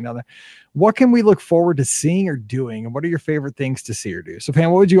just love being out there. What can we look forward to seeing or doing? And what are your favorite things to see or do? So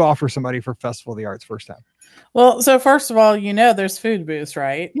Pam, what would you offer somebody for Festival of the Arts first time? Well, so first of all, there's food booths,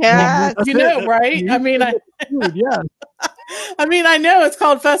 right? Yeah. Right? I mean, I know it's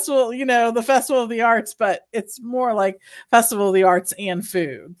called Festival, the Festival of the Arts, but it's more like Festival of the Arts and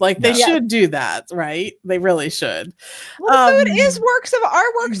food. Like they should do that, right? They really should. Well, food is works of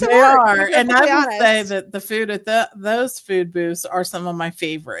art. They are, and I would say that the food at those food booths are some of my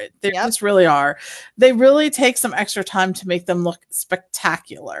favorite. They just really are. They really take some extra time to make them look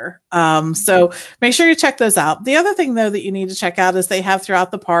spectacular. So make sure you check those out. The other thing, though, that you need to check out is they have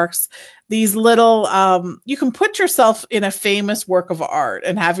throughout the parks these little, you can put yourself in a famous work of art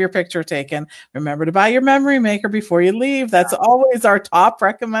and have your picture taken. Remember to buy your memory maker before you leave. That's always our top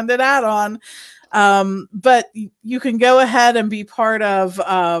recommended add-on. But you can go ahead and be part of,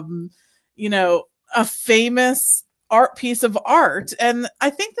 a famous art piece of art. And I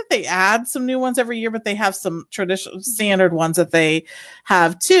think that they add some new ones every year, but they have some traditional standard ones that they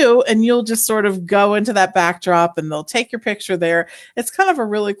have too. And you'll just sort of go into that backdrop and they'll take your picture there. It's kind of a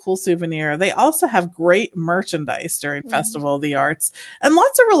really cool souvenir. They also have great merchandise during Festival of the Arts and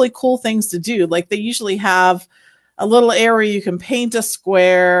lots of really cool things to do. Like they usually have a little area you can paint a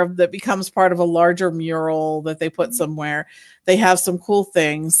square that becomes part of a larger mural that they put somewhere. They have some cool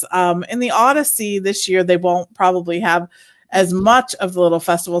things. In the Odyssey this year, they won't probably have as much of the little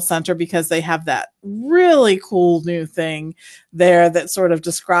festival center because they have that really cool new thing there that sort of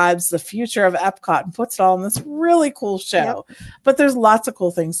describes the future of Epcot and puts it all in this really cool show. Yep. But there's lots of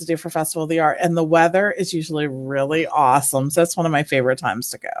cool things to do for Festival of the Art, and the weather is usually really awesome. So that's one of my favorite times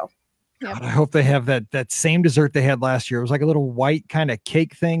to go. God, I hope they have that same dessert they had last year. It was like a little white kind of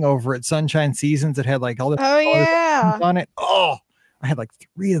cake thing over at Sunshine Seasons. It had like all the on it. Oh, I had like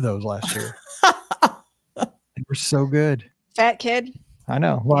 3 of those last year. They were so good. Fat kid. I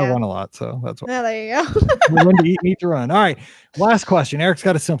know. Well, I won a lot, so that's why. Oh, there you go. We win to eat, meat to run. All right. Last question. Eric's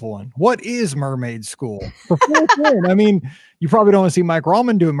got a simple one. What is Mermaid School? I mean, you probably don't want to see Mike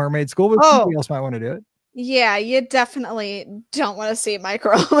Rallman doing Mermaid School, but somebody else might want to do it. Yeah, you definitely don't want to see Mike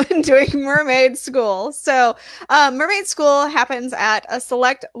Rallman doing Mermaid School. So Mermaid School happens at a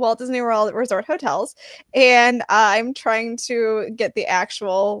select Walt Disney World resort hotels. And I'm trying to get the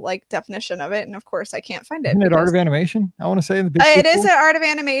actual definition of it. And of course, I can't find it. Isn't it Art of Animation? I want to say in the big it is an Art of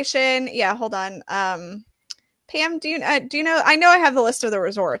Animation. Yeah, hold on. Pam, do you know? I know I have the list of the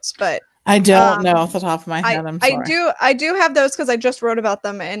resorts, but I don't know off the top of my head. I'm sorry. I do have those because I just wrote about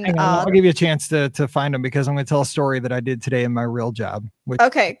them. And I'll give you a chance to find them because I'm going to tell a story that I did today in my real job.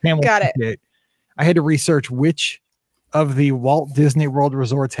 Okay, got it. I had to research which of the Walt Disney World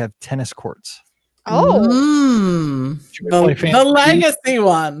resorts have tennis courts. Oh, the legacy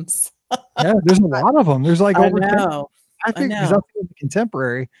ones. Yeah, there's a lot of them. There's like over 10. I think know.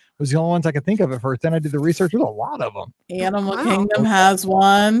 Contemporary was the only ones I could think of at first. Then I did the research. There's a lot of them. Animal Kingdom has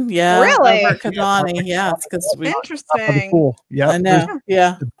one. Yeah. Really? Over Kidani. Yeah. It's because we interesting. Cool. Yeah. I know.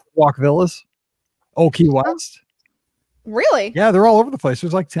 Yeah. Walk Villas. Key West. Really? Yeah, they're all over the place.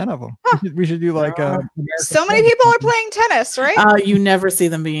 There's like 10 of them. Huh. We should do like so many people are playing tennis, right? You never see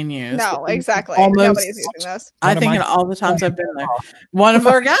them being used. No, exactly. Nobody's using this. I think in all the times I've been there. One of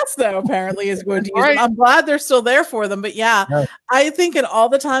our guests, though, apparently is going to use them. I'm glad they're still there for them. But yeah, I think in all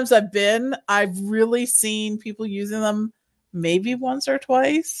the times I've been, I've really seen people using them maybe once or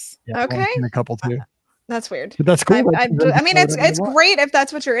twice. Yeah, okay. A couple too. That's weird. But that's cool. I mean, it's great if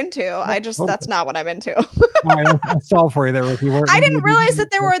that's what you're into. That's not what I'm into. All right, I'll solve for you there, Rikki. I didn't realize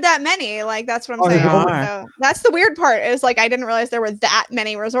that there were that many. Like, that's what I'm saying. So, that's the weird part is I didn't realize there were that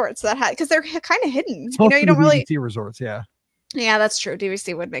many resorts that had, because they're kind of hidden. You don't really see resorts. Yeah. Yeah, that's true.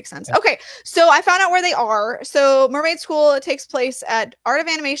 DVC would make sense. Okay, so I found out where they are. So Mermaid School, it takes place at Art of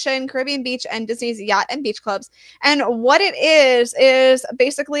Animation, Caribbean Beach, and Disney's Yacht and Beach Clubs. And what it is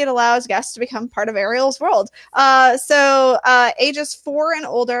basically it allows guests to become part of Ariel's world. Ages 4 and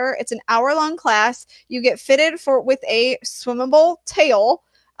older, it's an hour-long class. You get fitted with a swimmable tail.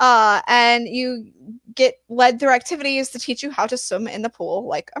 And you get led through activities to teach you how to swim in the pool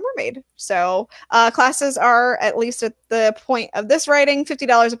like a mermaid. So classes are, at least at the point of this writing,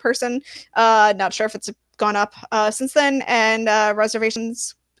 $50 a person. Not sure if it's gone up since then. And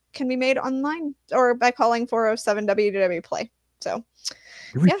reservations can be made online or by calling 407 WW Play. So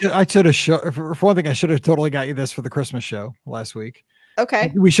I should have for one thing, I should have totally got you this for the Christmas show last week.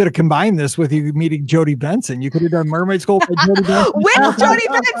 Okay. We should have combined this with you meeting Jodie Benson. You could have done Mermaid School with Jodie Benson. With Jodie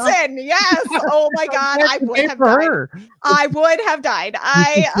Benson, yes. Oh my God, I would have died. I would have died.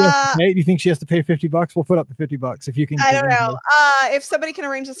 Do you think she has to pay $50? We'll put up the $50 if you can. I don't know. If somebody can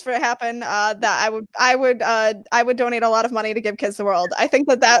arrange this for to happen, that I would donate a lot of money to Give Kids the World. I think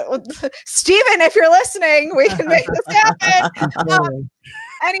that would, Steven, if you're listening, we can make this happen.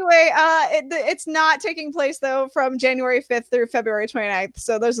 Anyway, it's not taking place though from January 5th through February 29th.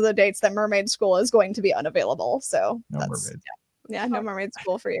 So those are the dates that Mermaid School is going to be unavailable. So no Mermaid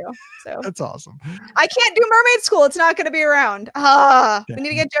School for you. So that's awesome. I can't do Mermaid School. It's not going to be around. We need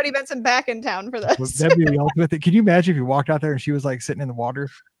to get Jodie Benson back in town for this. Well, that'd be the ultimate thing. Can you imagine if you walked out there and she was like sitting in the water?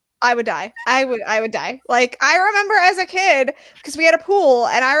 I would die. I would die. Like, I remember as a kid, because we had a pool,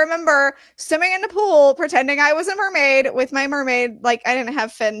 and I remember swimming in the pool, pretending I was a mermaid with my mermaid. Like, I didn't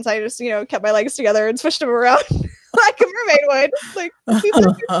have fins. I just, kept my legs together and swished them around like a mermaid would. Like,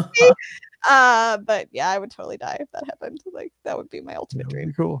 but yeah, I would totally die if that happened. Like, that would be my ultimate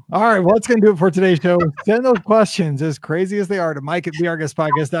dream. Cool. All right. Well, that's going to do it for today's show. Send those questions, as crazy as they are, to Mike at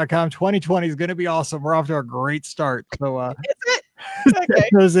beourguestpodcast.com. 2020 is going to be awesome. We're off to a great start. So, okay.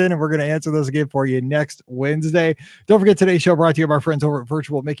 those in, and we're going to answer those again for you next Wednesday. Don't forget, today's show brought to you by our friends over at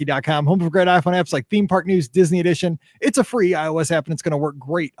virtualmickey.com, home of great iPhone apps like Theme Park News, Disney Edition. It's a free iOS app, and it's going to work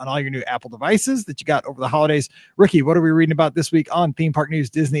great on all your new Apple devices that you got over the holidays. Rikki, what are we reading about this week on Theme Park News,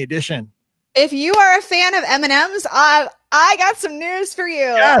 Disney Edition? If you are a fan of M&M's, I got some news for you.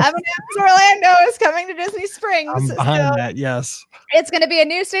 Yes. M&M's Orlando is coming to Disney Springs. I'm behind that, yes. It's going to be a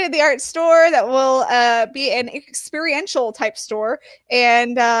new state-of-the-art store that will be an experiential type store,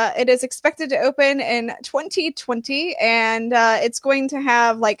 and it is expected to open in 2020, and it's going to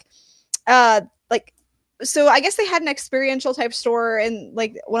have so I guess they had an experiential type store in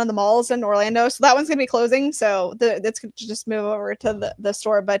like one of the malls in Orlando. So that one's going to be closing. So that's going to just move over to the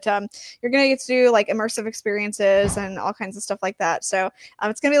store. But you're going to get to do like immersive experiences and all kinds of stuff like that. So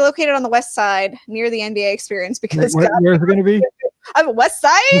it's going to be located on the west side near the NBA experience because where's it going to be? On the west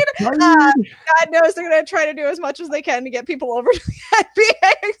side? God knows they're going to try to do as much as they can to get people over to the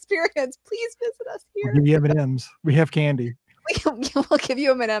NBA experience. Please visit us here. We'll give you M&Ms. We have candy. We'll give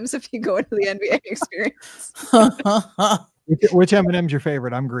you M&Ms if you go into the NBA experience. Which M&M's your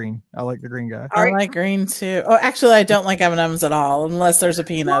favorite? I'm green. I like the green guy. I like green too. Oh, actually, I don't like M&Ms at all unless there's a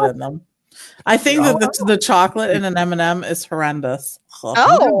peanut in them. I think that the chocolate in an M&M is horrendous.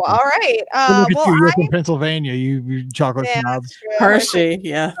 Oh, all right. You're from Pennsylvania. You chocolate snobs. Hershey,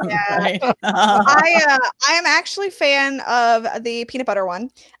 yeah. Right. I am actually a fan of the peanut butter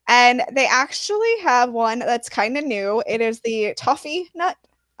one, and they actually have one that's kind of new. It is the toffee nut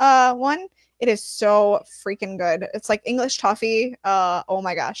one. It is so freaking good. It's like English toffee. Oh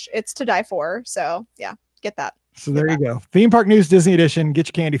my gosh, it's to die for. So yeah, get that. So there you go. Theme Park News, Disney Edition. Get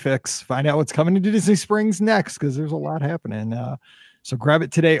your candy fix. Find out what's coming into Disney Springs next, because there's a lot happening. So grab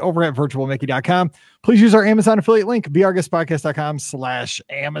it today over at virtualmickey.com. Please use our Amazon affiliate link,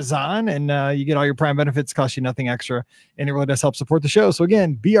 beourguestpodcast.com/Amazon, and you get all your Prime benefits, cost you nothing extra, and it really does help support the show. So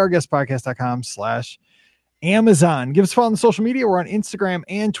again, beourguestpodcast.com/Amazon. Give us a follow on the social media. We're on Instagram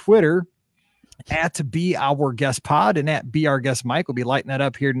and Twitter at Be Our Guest Pod, and at Be Our Guest Mike. Will be lighting that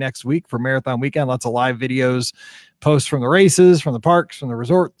up here next week for Marathon Weekend. Lots of live videos, posts from the races, from the parks, from the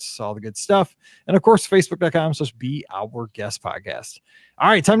resorts, all the good stuff. And of course, Facebook.com/Be Our Guest Podcast. All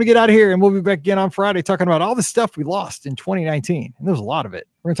right, time to get out of here, and we'll be back again on Friday talking about all the stuff we lost in 2019. And there's a lot of it.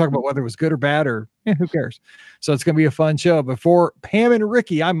 We're going to talk about whether it was good or bad, or who cares. So it's going to be a fun show. But for Pam and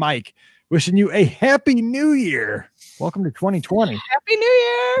Rikki, I'm Mike, wishing you a happy new year. Welcome to 2020. Happy New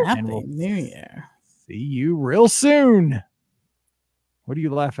Year. Happy New Year. See you real soon. What are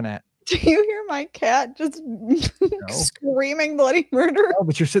you laughing at? Do you hear my cat just screaming bloody murder? Oh,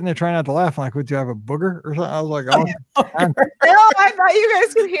 but you're sitting there trying not to laugh. Like, would you have a booger or something? I was like, oh, no, I thought you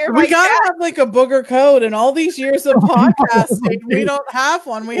guys could hear my cat. We gotta have like a booger code, and all these years of podcasting, we don't have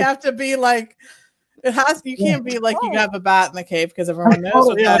one. We have to be like It has. You can't be like you have a bat in the cave because everyone knows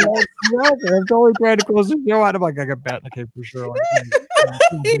what that is. I'm totally trying to close the show out. I'm like, I got a bat in the cave for sure.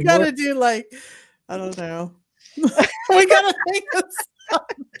 You gotta do like, I don't know. We gotta think of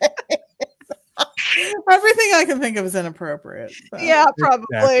something. Everything I can think of is inappropriate. So. Yeah, probably.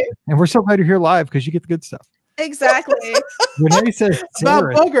 Exactly. And we're so glad you're here live because you get the good stuff. Exactly. Renee says about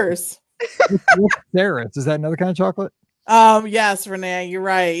boogers. What's Sarah's? Is that another kind of chocolate? Yes, Renee, you're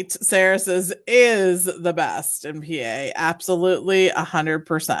right. Sarah's is the best in PA. Absolutely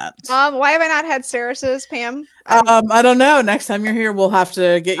 100%. Why have I not had Sarah's, Pam? I don't know. Next time you're here, we'll have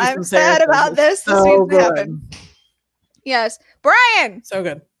to get you some Sarah's. I'm sad about this. This needs to happen. Yes. Brian! So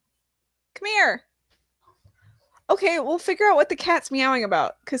good. Come here. Okay, we'll figure out what the cat's meowing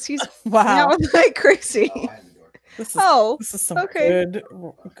about because he's meowing like crazy. This is some good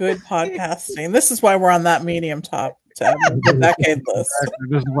podcasting. This is why we're on that medium top the decade list.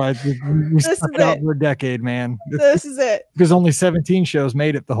 This is why we stuck out for a decade, man. This is it. Because only 17 shows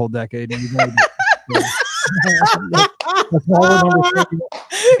made it the whole decade. And that's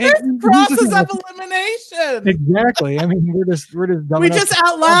process of elimination. Exactly. I mean, we just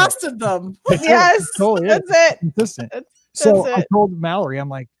outlasted them. Yes, that's it. Consistent. So I told Mallory, I'm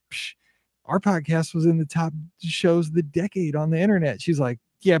like, our podcast was in the top shows of the decade on the internet. She's like,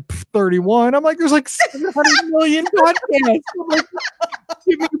 yeah, 31. I'm like, there's like 700 million podcasts. I'm like,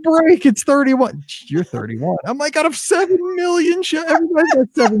 give me a break. It's 31. You're 31. I'm like, out of 7 million shows, everybody's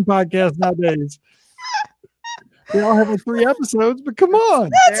got 7 podcasts nowadays. They all have like 3 episodes, but come on.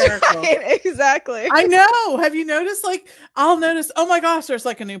 That's right. Exactly. I know. Have you noticed? Like, I'll notice, oh my gosh, there's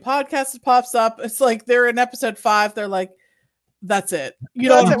like a new podcast that pops up. It's like they're in episode 5. They're like, that's it. You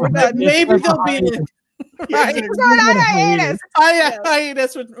know, maybe there'll be hiatus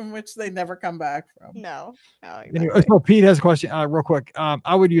in which they never come back from. No. Exactly. Anyway, so Pete has a question real quick.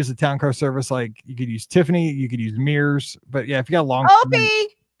 I would use the town car service. Like you could use Tiffany, you could use Mears, but yeah, if you got a long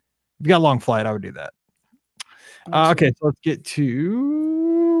flight, I would do that. Okay, so let's get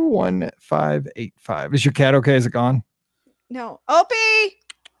to 1585. Is your cat okay? Is it gone? No. Opie,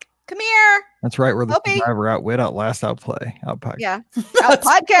 come here. That's right. We're the driver, outwit, outlast, outplay, outpodcast. Yeah.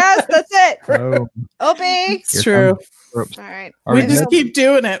 Outpodcast. That's it. Oh. Opie. It's true. All right. We just keep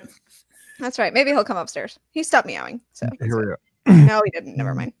doing it. That's right. Maybe he'll come upstairs. He stopped meowing. So here we go. No, he didn't.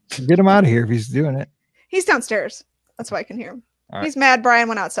 Never mind. Get him out of here if he's doing it. He's downstairs. That's why I can hear him. Right. He's mad Brian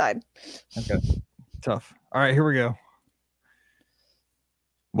went outside. Okay. Tough. All right, here we go.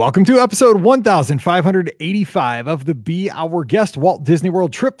 Welcome to episode 1585 of the Be Our Guest Walt Disney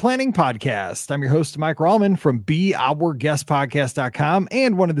World Trip Planning Podcast. I'm your host, Mike Rallman from BeOurGuestPodcast.com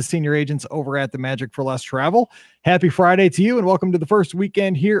and one of the senior agents over at the Magic for Less Travel. Happy Friday to you and welcome to the first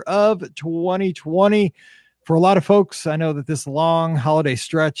weekend here of 2020. For a lot of folks, I know that this long holiday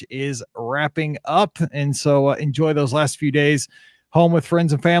stretch is wrapping up, and so enjoy those last few days home with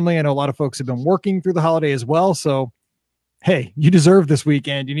friends and family. I know a lot of folks have been working through the holiday as well, so hey, you deserve this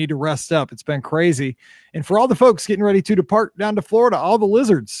weekend. You need to rest up. It's been crazy. And for all the folks getting ready to depart down to Florida, all the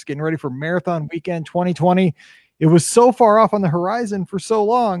lizards getting ready for Marathon Weekend 2020, it was so far off on the horizon for so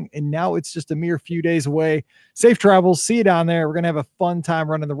long, and now it's just a mere few days away. Safe travels. See you down there. We're going to have a fun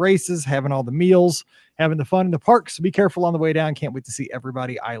time running the races, having all the meals, having the fun in the parks. So be careful on the way down. Can't wait to see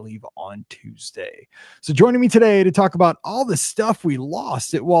everybody. I leave on Tuesday. So joining me today to talk about all the stuff we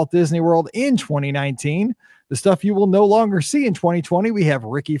lost at Walt Disney World in 2019, the stuff you will no longer see in 2020, we have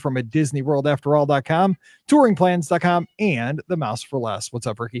Rikki from a DisneyWorldAfterAll.com, TouringPlans.com, and The Mouse for Less. What's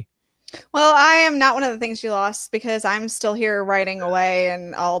up, Rikki? Well, I am not one of the things you lost because I'm still here writing away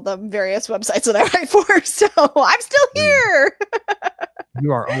and all the various websites that I write for. So I'm still here.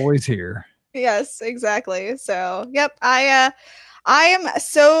 You are always here. Yes, exactly. So, yep. I am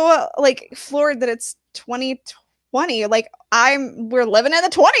so floored that it's 2020. We're living in the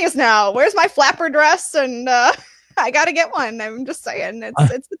 20s now. Where's my flapper dress? And I gotta get one. I'm just saying,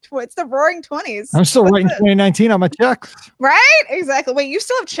 it's the Roaring 20s. I'm still writing 2019 on my checks. Right? Exactly. Wait, you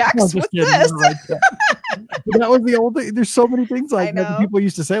still have checks? What's this? That was the old thing. There's so many things like that people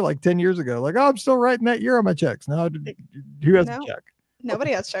used to say 10 years ago. Like, oh, I'm still writing that year on my checks. Now, who has a check?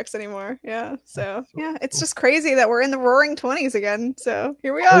 Nobody has checks anymore. Yeah. So yeah, it's just crazy that we're in the Roaring 20s again. So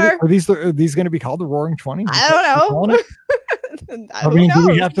here we are. Are these going to be called the Roaring 20s? I don't know. I mean, do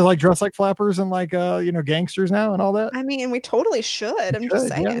we have to dress like flappers and gangsters now and all that? I mean, we totally should. I'm just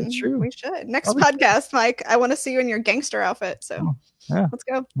saying. Yeah, that's true. We should. Next podcast, Mike, I want to see you in your gangster outfit. So let's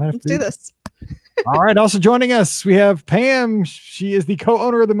go. Let's do this. All right. Also joining us, we have Pam. She is the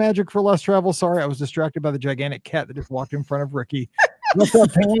co-owner of the Magic for Less Travel. Sorry, I was distracted by the gigantic cat that just walked in front of Rikki. What's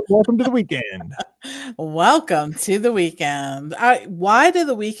up, Pam? Welcome to the weekend. Welcome to the weekend. Why do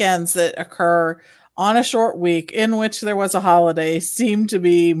the weekends that occur on a short week in which there was a holiday seemed to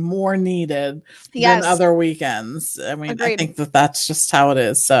be more needed than other weekends. I mean, agreed. I think that's just how it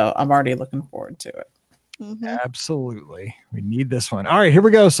is. So I'm already looking forward to it. Absolutely. We need this one. All right, here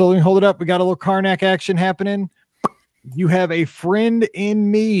we go. So let me hold it up. We got a little Karnak action happening. You have a friend in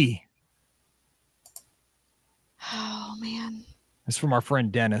me. Oh, man. It's from our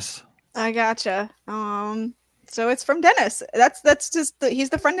friend Dennis. I gotcha. So it's from Dennis. That's just he's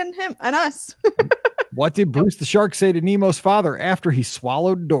the friend in him and us. What did Bruce the shark say to Nemo's father after he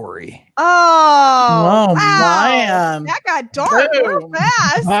swallowed Dory? Oh, wow. Man. That got dark real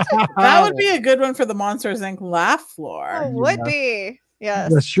fast. That would be a good one for the Monsters Inc. laugh floor. Oh, would be.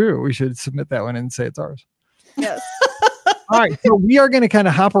 Yes. That's true. We should submit that one and say it's ours. Yes. All right, so we are going to kind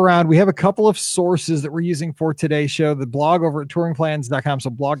of hop around. We have a couple of sources that we're using for today's show. The blog over at touringplans.com. So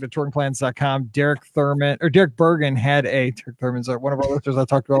blog.touringplans.com. Derek Bergen had Derek Thurman's one of our listeners I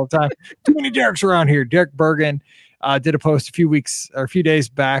talk to all the time. Too many Dereks around here. Derek Bergen did a post a few days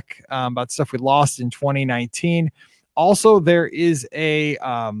back about stuff we lost in 2019. Also, there is a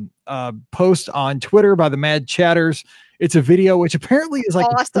post on Twitter by the Mad Chatters. It's a video which apparently is like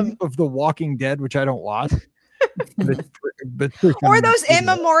awesome of The Walking Dead, which I don't watch. Or those in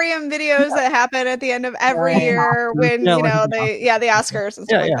memoriam videos that happen at the end of every year when the Oscars and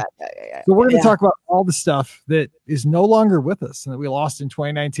stuff like that. Yeah. So we're going to talk about all the stuff that is no longer with us and that we lost in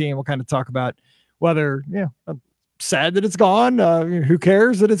 2019. We'll kind of talk about whether I'm sad that it's gone, who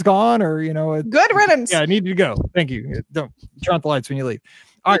cares that it's gone, or good riddance. Yeah, I need you to go. Thank you. Don't turn off the lights when you leave.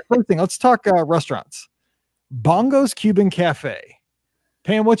 All right, first thing, let's talk restaurants. Bongos Cuban Cafe.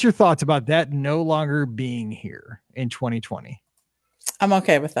 Pam, what's your thoughts about that no longer being here in 2020? I'm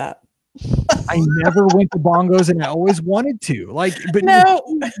okay with that. I never went to Bongos and I always wanted to.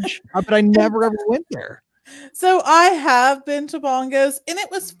 But I never ever went there. So I have been to Bongos and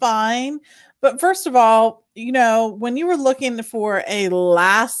it was fine. But first of all, when you were looking for a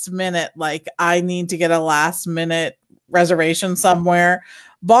last minute, I need to get a last minute reservation somewhere,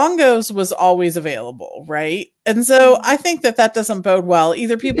 Bongos was always available, right? And so I think that doesn't bode well.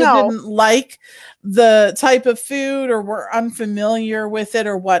 Either people didn't like the type of food or were unfamiliar with it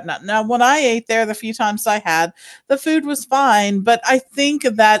or whatnot. Now, when I ate there, the few times I had, the food was fine, but I think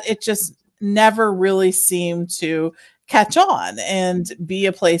that it just never really seemed to catch on and be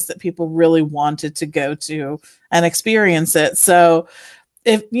a place that people really wanted to go to and experience it. So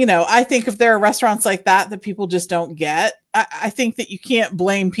I think if there are restaurants like that people just don't get, I think that you can't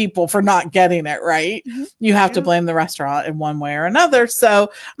blame people for not getting it, right? Mm-hmm. You have to blame the restaurant in one way or another.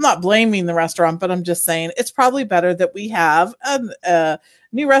 So I'm not blaming the restaurant, but I'm just saying it's probably better that we have a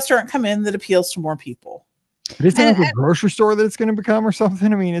new restaurant come in that appeals to more people. But is it like a grocery store that it's going to become or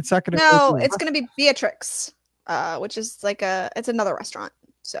something? I mean, it's not going to. No, it's going to be Beatrix, which is it's another restaurant.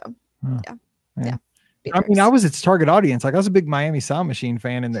 So yeah. I mean, I was its target audience. I was a big Miami Sound Machine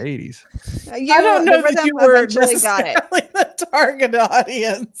fan in the 80s. I don't know that you were necessarily the target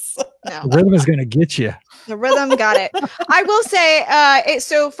audience. No. The rhythm is going to get you. The rhythm got it. I will say,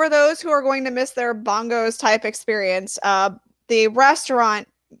 so for those who are going to miss their Bongos type experience, the restaurant,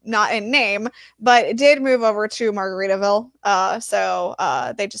 not in name, but it did move over to Margaritaville. So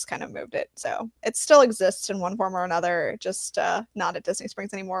they just kind of moved it. So it still exists in one form or another, just not at Disney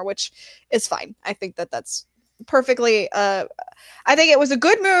Springs anymore, which is fine. I think that's perfectly, I think it was a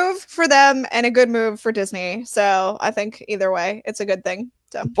good move for them and a good move for Disney. So I think either way, it's a good thing.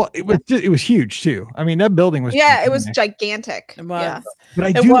 So, well, it was huge too. I mean, that building was it was gigantic. It was. Yeah.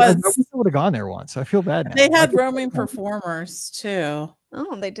 But I wish I would have gone there once. I feel bad now. They had roaming performers too.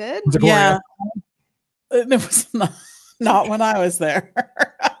 Oh, they did? Yeah. It was not when I was there.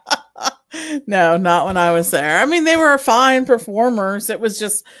 No, not when I was there. I mean, they were fine performers. It was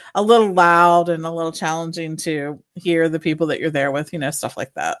just a little loud and a little challenging to hear the people that you're there with, stuff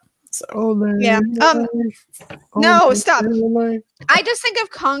like that. So yeah. No, stop. I just think of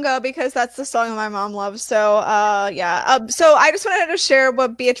Congo because that's the song my mom loves. So so I just wanted to share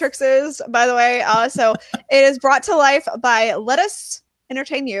what Beatrix is, by the way. So it is brought to life by Let Us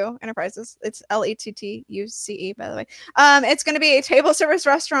Entertain You Enterprises. It's LETTUCE, by the way. It's going to be a table service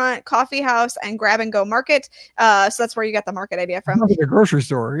restaurant, coffee house, and grab and go market. So that's where you got the market idea from. It's not like a grocery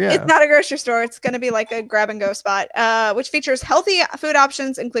store. Yeah, it's not a grocery store. It's going to be like a grab and go spot, which features healthy food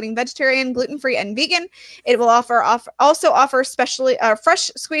options, including vegetarian, gluten-free, and vegan. It will also offer specially fresh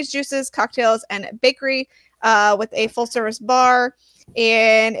squeezed juices, cocktails, and bakery with a full-service bar.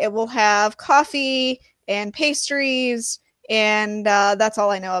 And it will have coffee and pastries. And that's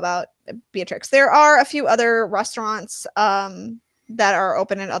all I know about Beatrix. There are a few other restaurants that are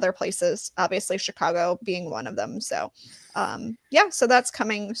open in other places, obviously Chicago being one of them. So yeah, so that's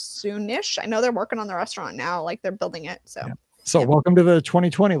coming soonish. I know they're working on the restaurant now, like they're building it. So yeah. So welcome to the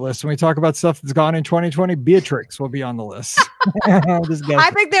 2020 list. When we talk about stuff that's gone in 2020, Beatrix will be on the list. I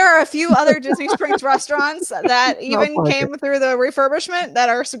think there are a few other Disney Springs restaurants that even came through the refurbishment that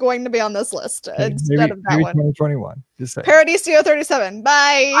are going to be on this list instead of that one. 2021. Just say Paradiso 37.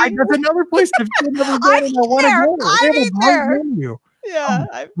 Bye. That's another place I've never been. I want to go. There. Yeah,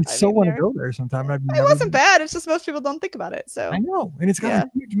 I so want to go there sometime. It wasn't bad. It's just most people don't think about it. So I know, and it's got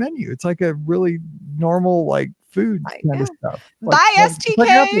a huge menu. It's like a really normal like food kind of stuff. Bye,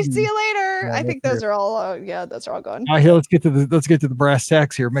 STK. See you later. I think those are all. Those are all gone. All right, here, let's get to the brass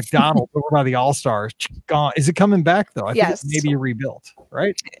tacks here. McDonald's over by the All Stars. Gone. Is it coming back though? I think it's maybe rebuilt,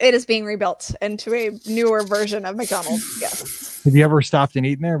 right? It is being rebuilt into a newer version of McDonald's. Yes. Have you ever stopped and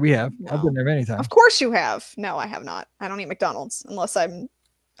eaten there? We have. No. I've been there many times. Of course you have. No, I have not. I don't eat McDonald's unless I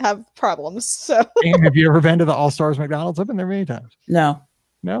have problems. So. And have you ever been to the All Stars McDonald's? I've been there many times. No,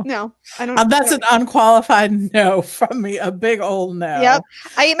 I don't. That's an unqualified no from me. A big old no. Yep,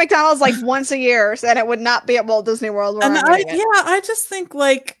 I eat McDonald's like once a year, so it would not be at Walt Disney World. I just think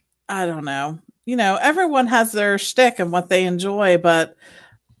like I don't know. Everyone has their shtick and what they enjoy, but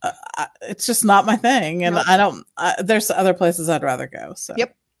it's just not my thing, and I don't. There's other places I'd rather go. So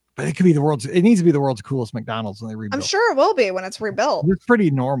yep. But it could be it needs to be the world's coolest McDonald's when they rebuild. I'm sure it will be when it's rebuilt. It's pretty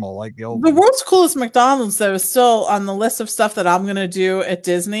normal. Like the world's coolest McDonald's, though, is still on the list of stuff that I'm going to do at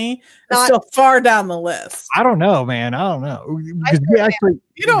Disney. It's still far down the list. I don't know, man. I don't know.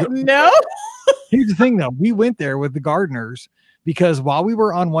 You don't know? Here's the thing, though. We went there with the Gardeners because while we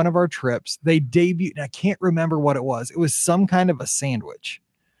were on one of our trips, they debuted, and I can't remember what it was. It was some kind of a sandwich.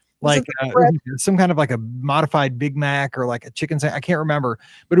 Like some kind of like a modified Big Mac or like a chicken sandwich. I can't remember,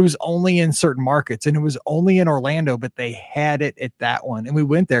 but it was only in certain markets and it was only in Orlando, but they had it at that one. And we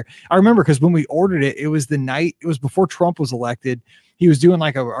went there. I remember because when we ordered it, it was before Trump was elected. He was doing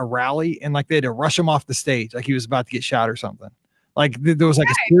like a rally and like they had to rush him off the stage. Like he was about to get shot or something. Like there was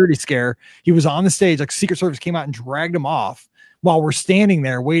like a security scare. He was on the stage, like Secret Service came out and dragged him off while we're standing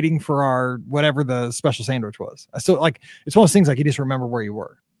there waiting for our, whatever the special sandwich was. So like, it's one of those things like you just remember where you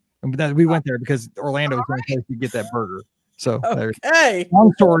were. And we went there because Orlando was the only place you get that burger. So okay,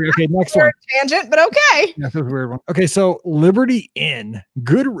 long story. Okay, next one. Tangent, but okay. That's a weird one. Okay, so Liberty Inn,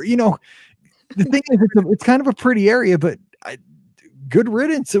 good. The thing is, it's kind of a pretty area, but good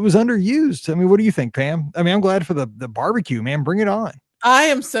riddance. It was underused. I mean, what do you think, Pam? I mean, I'm glad for the barbecue, man. Bring it on. I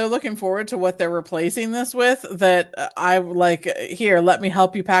am so looking forward to what they're replacing this with that I like here, let me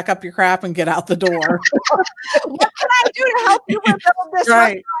help you pack up your crap and get out the door. What can I do to help you rebuild this?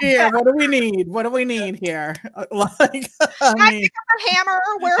 Right here. What do we need? What do we need here? Like, pick up a hammer.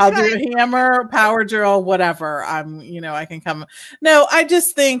 I'll do a hammer, power drill, whatever. I can come. No, I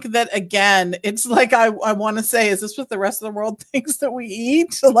just think that again, it's like I want to say, is this what the rest of the world thinks that we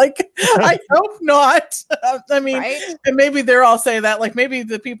eat? Like, I hope not. I mean, and maybe they're all saying that, like maybe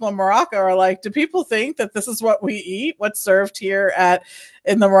the people in Morocco are like, do people think that this is what we eat? What's served here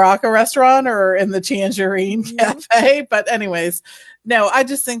in the Morocco restaurant or in the Tangerine Cafe? But anyways, no, I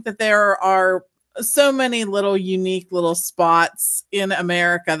just think that there are so many little unique little spots in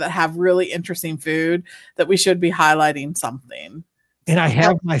America that have really interesting food that we should be highlighting something. And I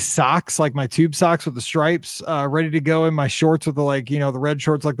have my socks, like my tube socks with the stripes, ready to go, in my shorts with the the red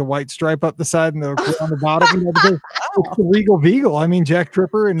shorts, like the white stripe up the side and the on the bottom. Because it's the Regal Beagle. I mean, Jack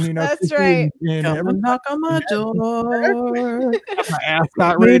Tripper, and that's right. Come knock on my door. My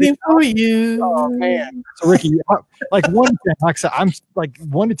ascot waiting for you. Oh man! So Rikki, like 1 to 10, like I said, I'm like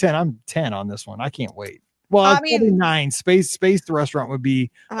 1 to 10. I'm 10 on this one. I can't wait. Well, I mean, probably 9. Space. The restaurant would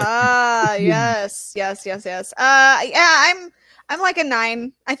be. Yes. I'm like a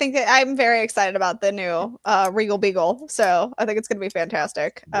 9. I think that I'm very excited about the new Regal Beagle. So I think it's going to be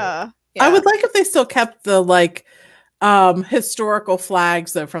fantastic. I would like if they still kept the historical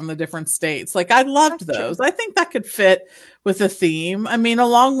flags though from the different states. Like I loved those. True. I think that could fit with the theme. I mean,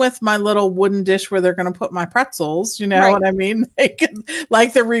 along with my little wooden dish where they're going to put my pretzels, you know what I mean? They could,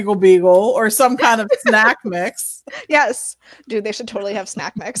 like the Regal Beagle or some kind of snack mix. Yes. Dude, they should totally have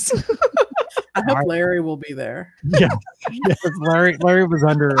snack mix. I hope Larry will be there. Yeah. Yes, Larry was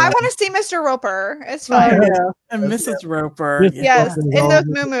under. I want to see Mr. Roper. It's fine. And Mrs. Roper. Yes. In those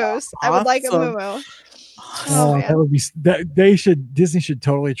moo-moos. I would like a moo-moo. That would be Disney should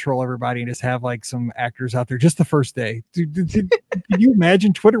totally troll everybody and just have like some actors out there just the first day. Can you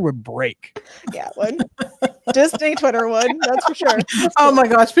imagine? Twitter would break. Yeah, it would. Disney Twitter would, that's for sure. Oh my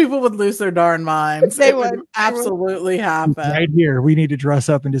gosh, people would lose their darn minds. They would absolutely happen. Right here, we need to dress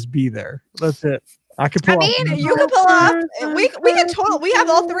up and just be there. That's it. I could pull you could pull off. We could totally. We have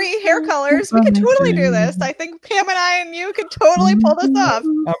all 3 hair colors. We could totally do this. I think Pam and I and you could totally pull this off.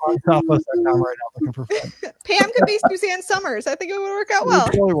 I'm on Southwest.com right now looking for fun. Pam could be Suzanne Summers. I think it would work out well. It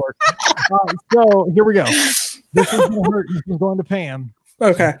would totally work. So here we go. This is gonna hurt. This is going to Pam.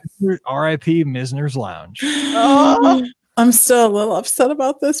 Okay. R.I.P. Misner's Lounge. Oh, I'm still a little upset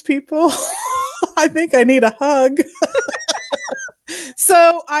about this, people. I think I need a hug.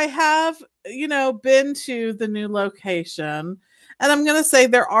 So I have, been to the new location, and I'm going to say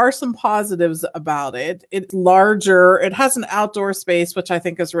there are some positives about it. It's larger. It has an outdoor space, which I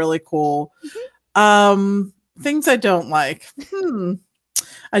think is really cool. Things I don't like.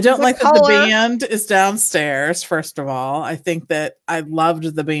 I don't like that the band is downstairs. First of all, I think that I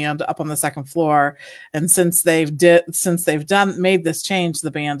loved the band up on the second floor, and since they've made this change,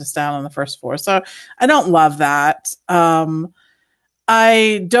 the band is down on the first floor. So I don't love that.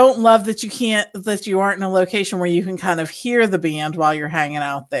 I don't love that you aren't in a location where you can kind of hear the band while you're hanging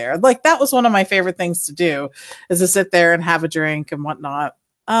out there. Like, that was one of my favorite things to do, is to sit there and have a drink and whatnot.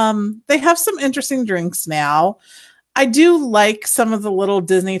 They have some interesting drinks now. I do like some of the little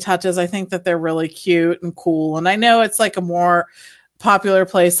Disney touches. I think that they're really cute and cool. And I know it's like a more popular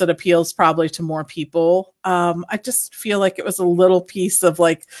place that appeals probably to more people. I just feel like it was a little piece of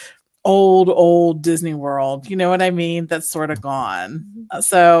like old Disney World. You know what I mean? That's sort of gone.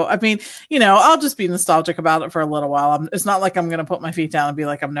 So, I mean, I'll just be nostalgic about it for a little while. It's not like I'm going to put my feet down and be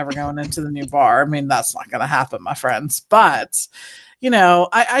like, I'm never going into the new bar. I mean, that's not going to happen, my friends. But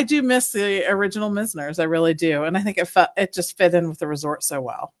I do miss the original Misners. I really do. And I think it just fit in with the resort so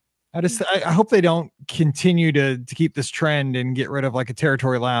well. I hope they don't continue to keep this trend and get rid of like a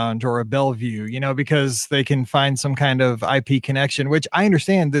Territory Lounge or a Bellevue, because they can find some kind of IP connection, which I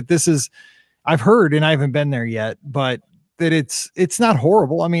understand that I've heard, and I haven't been there yet, but that it's not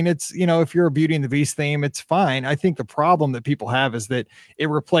horrible. I mean, it's, if you're a Beauty and the Beast theme, it's fine. I think the problem that people have is that it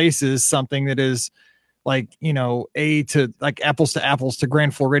replaces something that is like, apples to apples to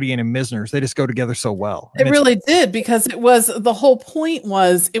Grand Floridian and Misner's. They just go together so well. It really did, because the whole point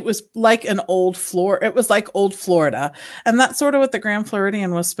was it was like old Florida. And that's sort of what the Grand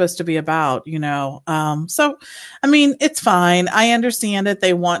Floridian was supposed to be about, So, I mean, it's fine. I understand it.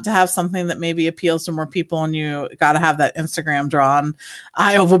 They want to have something that maybe appeals to more people, and you got to have that Instagram drawn.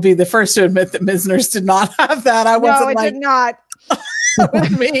 I will be the first to admit that Misner's did not have that. Did not.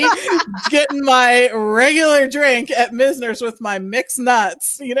 With me getting my regular drink at Misner's with my mixed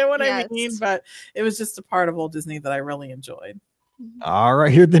nuts, you know what I mean? But it was just a part of Walt Disney that I really enjoyed. All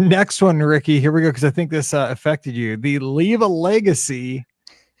right, here the next one, Rikki. Here we go, because I think this affected you. The Leave a Legacy.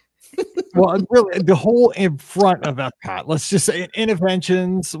 Well, really, the whole in front of Epcot. Let's just say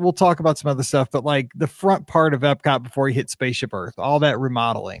Interventions. We'll talk about some other stuff, but like the front part of Epcot before you hit Spaceship Earth, all that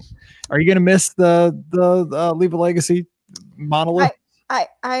remodeling. Are you going to miss the Leave a Legacy monolith?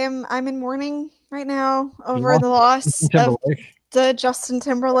 I'm in mourning right now over the loss of the Justin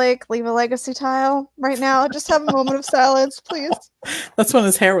Timberlake Leave a Legacy tile right now. Just have a moment of silence, please. That's when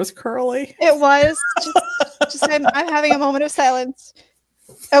his hair was curly. It was. I'm having a moment of silence.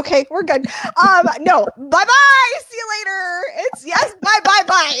 Okay, we're good. No, bye-bye. See you later.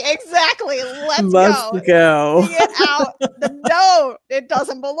 Bye. Exactly. Let's go. Get out. No, it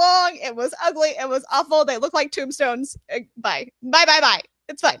doesn't belong. It was ugly. It was awful. They look like tombstones. Bye.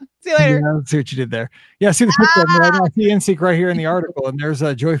 It's fine. See you later. Yeah, let's see what you did there. Yeah, see the picture. I see NSYNC right here in the article, and there's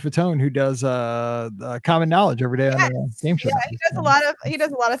Joey Fatone, who does Common Knowledge every day on the game show. Yeah, he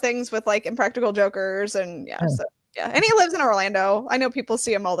does a lot of things with like Impractical Jokers, and so. Yeah, and he lives in Orlando. I know people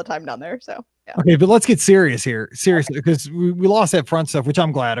see him all the time down there. So, yeah. Okay, but let's get serious here. Seriously, because we lost that front stuff, which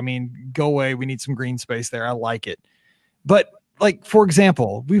I'm glad. I mean, go away. We need some green space there. I like it. But, like, for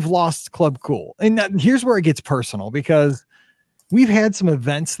example, we've lost Club Cool. And here's where it gets personal, because we've had some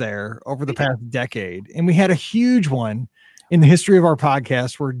events there over the past decade. And we had a huge one in the history of our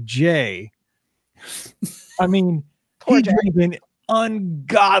podcast where Jay, I mean, he drank an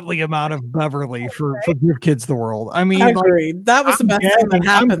ungodly amount of Beverly for Give Kids the World. I mean, agreed. That was the best thing that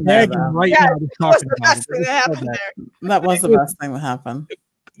happened there. That was the best thing that happened.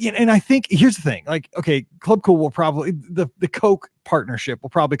 Yeah, and I think here's the thing. Like, okay, Club Cool will probably the Coke partnership will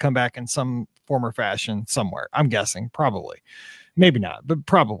probably come back in some form or fashion somewhere. I'm guessing, probably. Maybe not, but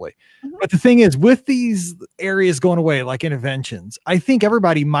probably. Mm-hmm. But the thing is, with these areas going away, like Interventions, I think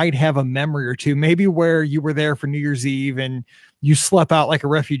everybody might have a memory or two, maybe where you were there for New Year's Eve and you slept out like a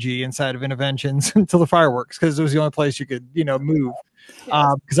refugee inside of Interventions until the fireworks, because it was the only place you could, move.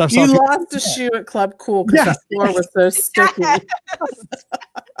 Because you lost a shoe at Club Cool because the floor was so sticky.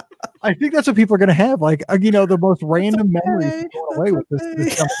 I think that's what people are going to have, like, the most random memories going away with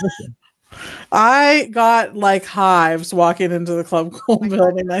this competition. I got like hives walking into the Club Cool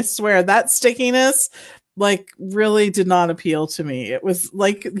building. I swear that stickiness like really did not appeal to me. It was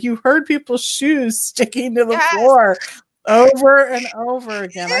like you heard people's shoes sticking to the floor over and over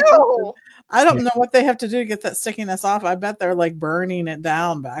again. I don't know what they have to do to get that stickiness off. I bet they're like burning it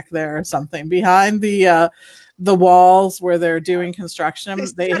down back there or something behind the walls where they're doing construction.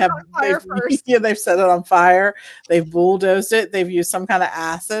 They've set it on fire. They've bulldozed it. They've used some kind of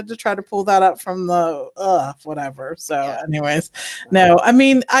acid to try to pull that up from the whatever. So anyways, no, I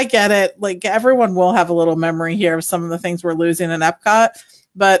mean, I get it. Like everyone will have a little memory here of some of the things we're losing in Epcot,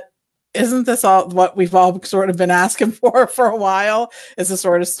 but isn't this all what we've all sort of been asking for a while, is to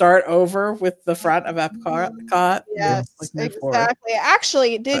sort of start over with the front of Epcot? Yes, exactly.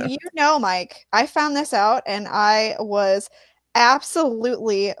 Actually, did you know, Mike, I found this out and I was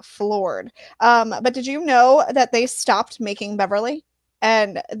absolutely floored. But did you know that they stopped making Beverly?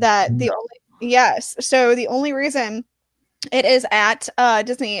 And that so the only reason it is at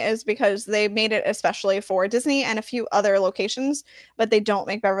Disney is because they made it especially for Disney and a few other locations, but they don't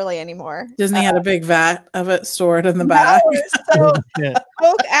make Beverly anymore. Disney had a big vat of it stored in the back. So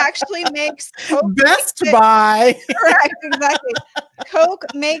Coke actually makes Best Buy. Correct, exactly. Coke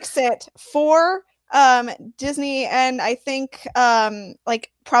makes it for Disney and I think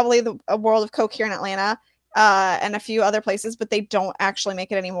like probably a World of Coke here in Atlanta. And a few other places, but they don't actually make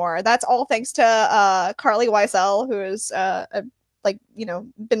it anymore. That's all thanks to Carly Wiesel, who is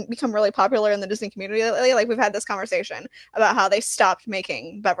become really popular in the Disney community lately. Like we've had this conversation about how they stopped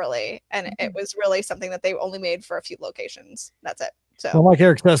making Beverly, and it was really something that they only made for a few locations. That's it. So, well, like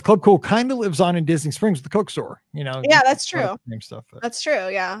Eric says, Club Cool kind of lives on in Disney Springs with the Coke store, you know. Yeah, that's true. Stuff, that's true.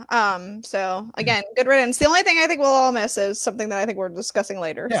 Yeah. So again, good riddance. The only thing I think we'll all miss is something that I think we're discussing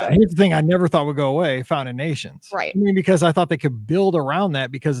later. Yeah, here's the thing I never thought would go away: Fountainations. Right. I mean, because I thought they could build around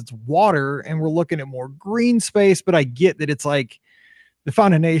that because it's water and we're looking at more green space. But I get that it's like the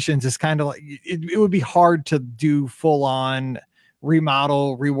Fountainations is kind of like it would be hard to do full on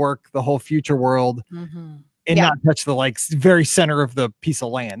remodel, rework the whole future world. Mm-hmm. And not touch the like very center of the piece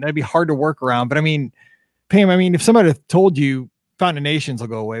of land. That'd be hard to work around. But I mean, Pam, if somebody had told you Fountainations will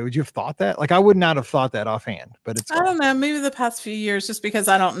go away, would you have thought that? Like I would not have thought that offhand, but it's I don't know, maybe the past few years, just because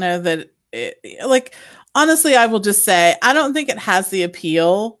I don't know that like honestly, I will just say I don't think it has the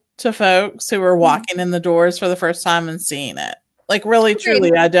appeal to folks who are walking in the doors for the first time and seeing it. Like really,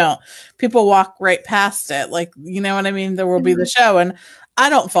 truly, I don't. People walk right past it. Like, you know what I mean? There will be the show. And I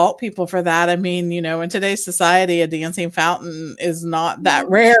don't fault people for that. I mean, you know, in today's society, a dancing fountain is not that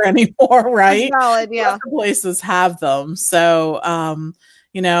rare anymore, right? That's valid, yeah. Other places have them. So,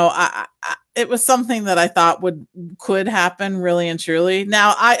 you know, it was something that I thought could happen really and truly.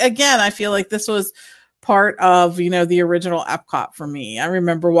 Now, I feel like this was part of, you know, the original Epcot for me. I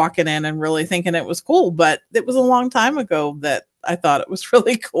remember walking in and really thinking it was cool, but it was a long time ago that I thought it was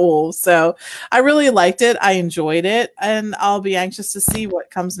really cool. So I really liked it. I enjoyed it, and I'll be anxious to see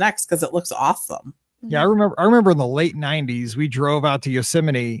what comes next because it looks awesome. Yeah, I remember in the late 90s, we drove out to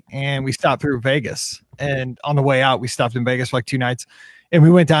Yosemite and we stopped through Vegas. And on the way out, we stopped in Vegas for like 2 nights, and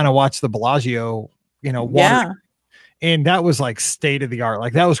we went down and watched the Bellagio, you know, water. Yeah. And that was like state of the art.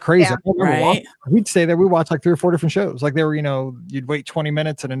 Like that was crazy. Yeah, right. We'd stay there. We watched like 3 or 4 different shows. Like they were, you know, you'd wait 20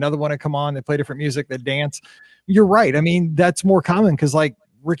 minutes and another one would come on. They play different music, they dance. You're right. I mean, that's more common because like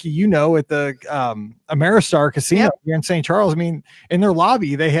Rikki, you know, at the Ameristar Casino here in St. Charles, I mean, in their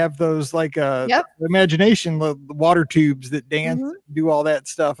lobby, they have those like imagination the water tubes that dance, do all that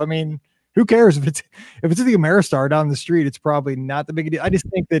stuff. I mean, who cares if it's at the Ameristar down the street? It's probably not the big deal. I just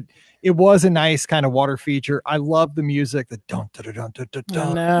think that it was a nice kind of water feature. I love the music, the dun dun dun dun dun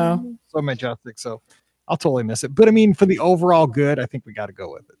dun. No. So majestic. So I'll totally miss it. But I mean, for the overall good, I think we got to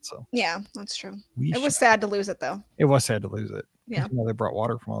go with it. So yeah, that's true. It was sad to lose it, though. It was sad to lose it. Yeah, you know, they brought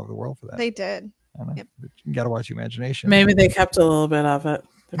water from all over the world for that. They did. Yep. You got to watch Imagination. Maybe they kept a little bit of it.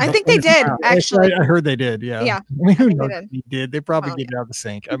 I think they did. Actually, I heard they did. Yeah. Yeah. I mean, who knows? They did. They probably get it out of the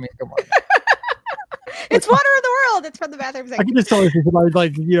sink. I mean, come on. It's water of the world. It's from the bathroom sink. I can just tell you,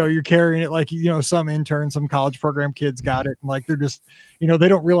 like, you know, you're carrying it like, you know, some intern, some college program kids got it. And like, they're just, you know, they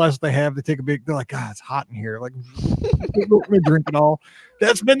don't realize what they have. They take a big, they're like, God, it's hot in here. Like, they drink it all.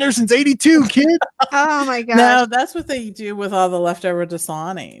 That's been there since 82, kid. Oh my God. No, that's what they do with all the leftover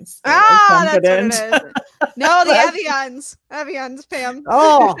Dasanis. That's what it is. No, the Evians, Pam.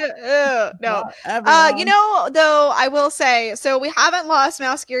 Oh, no. You know, though, I will say, so we haven't lost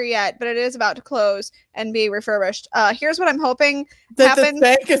Mouse Gear yet, but it is about to close and be refurbished. Here's what I'm hoping happens. The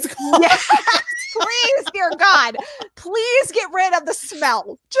bank is gone. Yes, please, dear God, please get rid of the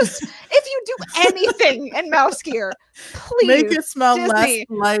smell. Just if you do anything in mouse gear. Please. Make it smell Disney, less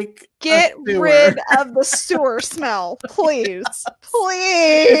like get rid of the sewer smell. Please.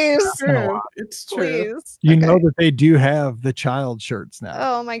 Please. It's true. Please. You know that they do have the child shirts now.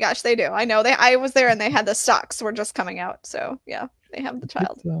 Oh my gosh, they do. I know. I was there and they had the socks were just coming out. So yeah, they have the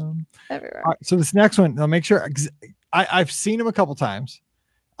child everywhere. Right, so this next one, I'll make sure I've seen them a couple times.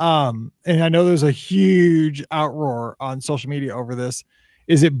 And I know there's a huge outroar on social media over this.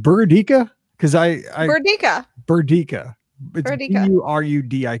 Is it Birdika? Because Birdika. Birdika. It's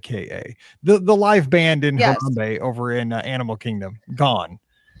Burudika. The live band in Harambe over in Animal Kingdom gone.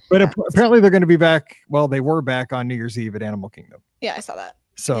 But apparently they're going to be back. Well, they were back on New Year's Eve at Animal Kingdom. Yeah, I saw that.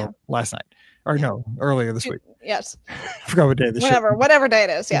 So last night. Or no, earlier this week. Yes. I forgot what day of the show. Whatever day it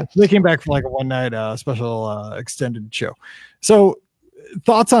is. Yeah. They came back for like a one night special extended show. So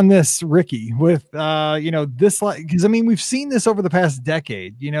thoughts on this, Rikki, with this, because I mean, we've seen this over the past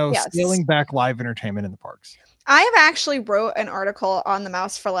decade, scaling back live entertainment in the parks. I have actually wrote an article on the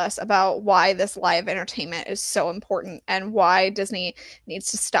Mouse for Less about why this live entertainment is so important and why Disney needs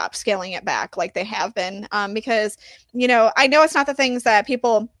to stop scaling it back like they have been. Because, I know it's not the things that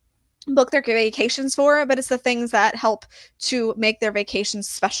people book their vacations for, but it's the things that help to make their vacations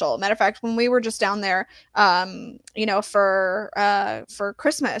special. Matter of fact, when we were just down there, for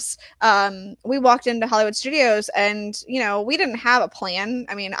Christmas, we walked into Hollywood Studios and, we didn't have a plan.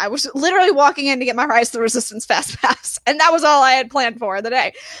 I mean, I was literally walking in to get my Rise to the Resistance Fast Pass, and that was all I had planned for the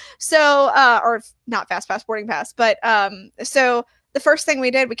day. So, or not Fast Pass, boarding pass, but, so the first thing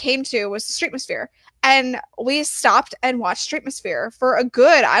we came to was the Streetmosphere. And we stopped and watched Streetmosphere for a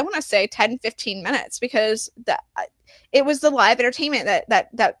good, I want to say 10, 15 minutes, because it was the live entertainment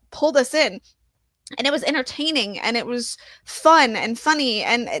that pulled us in. And it was entertaining and it was fun and funny.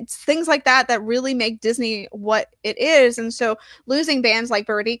 And it's things like that really make Disney what it is. And so losing bands like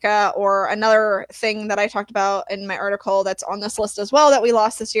Birdika, or another thing that I talked about in my article that's on this list as well that we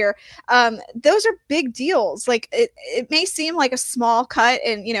lost this year, those are big deals. Like it may seem like a small cut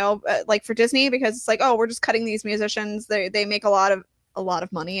and, like for Disney, because it's like, oh, we're just cutting these musicians. They make a lot of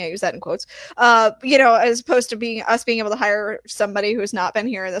money. I use that in quotes, as opposed to being able to hire somebody who's not been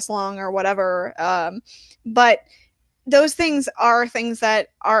here this long or whatever. But those things are things that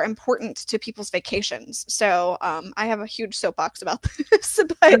are important to people's vacations. So I have a huge soapbox about this.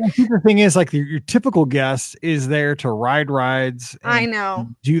 But the thing is, like, your typical guest is there to ride rides. I know.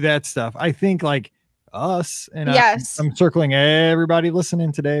 Do that stuff. I think like us, and yes. I'm circling everybody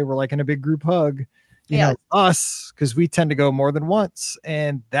listening today. We're like in a big group hug. Us, because we tend to go more than once,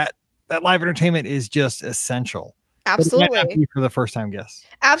 and that live entertainment is just essential. Absolutely. But it might not be for the first time guests.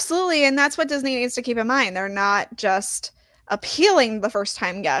 Absolutely. And that's what Disney needs to keep in mind. They're not just appealing to the first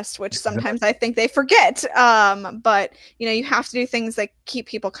time guest, which sometimes I think they forget. But you have to do things that keep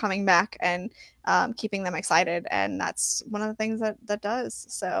people coming back and keeping them excited. And that's one of the things that does.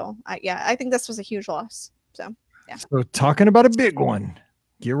 So I think this was a huge loss. So yeah. So talking about a big one,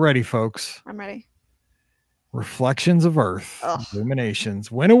 get ready, folks. I'm ready. Reflections of Earth,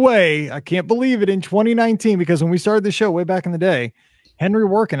 IllumiNations went away. I can't believe it, in 2019, because when we started the show way back in the day, Henry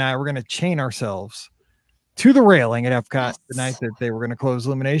Work and I were going to chain ourselves to the railing at Epcot the night that they were going to close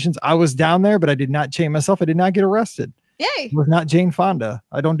IllumiNations. I was down there, but I did not chain myself. I did not get arrested. Yay. It was not Jane Fonda.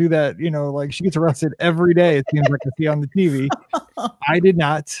 I don't do that. Like she gets arrested every day. It seems like I see on the TV. I did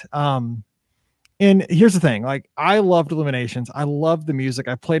not. And here's the thing, like, I loved IllumiNations. I loved the music.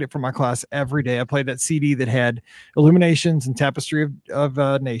 I played it for my class every day. I played that CD that had IllumiNations and Tapestry of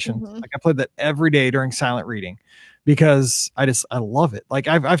Nations. Mm-hmm. Like, I played that every day during silent reading because I love it. Like,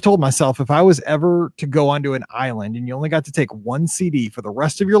 I've told myself, if I was ever to go onto an island and you only got to take one CD for the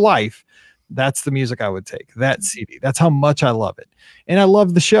rest of your life, that's the music I would take, that CD. That's how much I love it. And I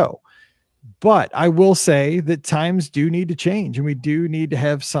love the show. But I will say that times do need to change, and we do need to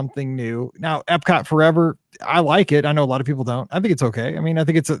have something new. Now, Epcot Forever, I like it. I know a lot of people don't. I think it's okay. I mean, I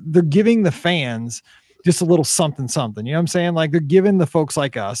think they're giving the fans just a little something. You know what I'm saying? Like, they're giving the folks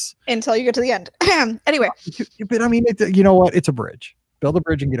like us. Until you get to the end. Anyway. But I mean, you know what? It's a bridge. Build a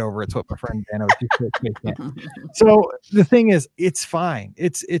bridge and get over it. It's what my friend Dan always. So the thing is, it's fine.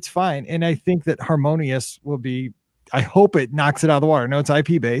 It's fine. And I think that Harmonious will be, I hope it knocks it out of the water. No, it's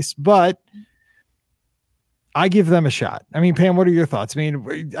IP based, but I give them a shot. I mean, Pam, what are your thoughts? I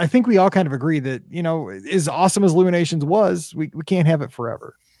mean, I think we all kind of agree that, as awesome as IllumiNations was, we can't have it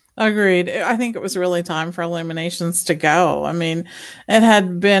forever. Agreed. I think it was really time for IllumiNations to go. I mean, it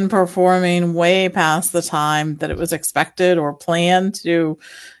had been performing way past the time that it was expected or planned to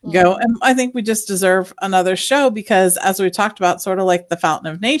go. And I think we just deserve another show because, as we talked about, sort of like the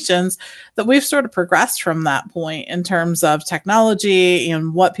Fountain of Nations, that we've sort of progressed from that point in terms of technology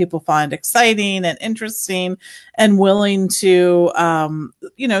and what people find exciting and interesting and willing to,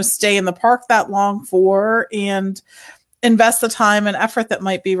 stay in the park that long for and invest the time and effort that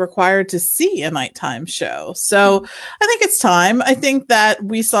might be required to see a nighttime show. So I think it's time. I think that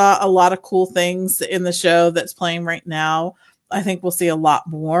we saw a lot of cool things in the show that's playing right now. I think we'll see a lot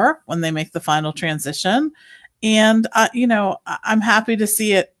more when they make the final transition. And, I'm happy to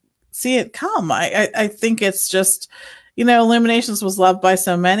see it come. I think it's just, IllumiNations was loved by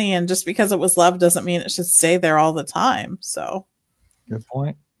so many, and just because it was loved doesn't mean it should stay there all the time. So good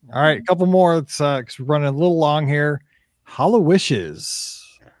point. All right. A couple more. It's cause we're running a little long here. HalloWishes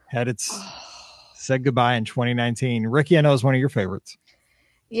had its said goodbye in 2019. Rikki, I know is one of your favorites.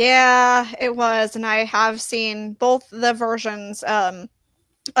 Yeah, it was, and I have seen both the versions of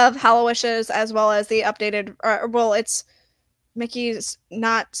HalloWishes as well as the updated. It's Mickey's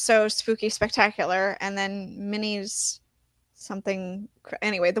Not So Spooky Spectacular, and then Minnie's something.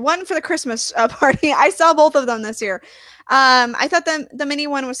 Anyway, the one for the Christmas party. I saw both of them this year. I thought the Minnie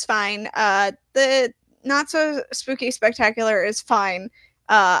one was fine. The Not So Spooky Spectacular is fine.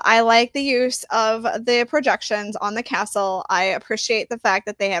 I like the use of the projections on the castle. I appreciate the fact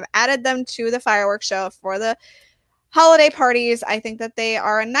that they have added them to the fireworks show for the holiday parties. I think that they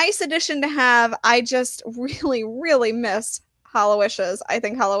are a nice addition to have. I just really, really miss HalloWishes. I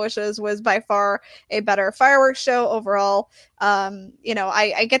think HalloWishes was by far a better fireworks show overall.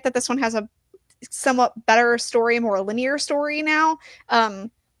 I get that this one has a somewhat better story, more linear story now.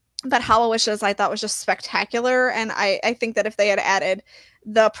 But HalloWishes I thought was just spectacular, and I think that if they had added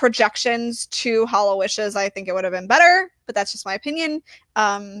the projections to HalloWishes, I think it would have been better, but that's just my opinion.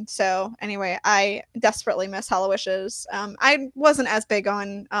 So anyway, I desperately miss HalloWishes. I wasn't as big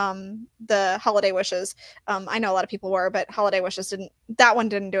on the Holiday Wishes. I know a lot of people were, but Holiday Wishes didn't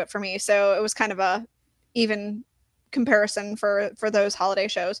do it for me, so it was kind of a even comparison for those holiday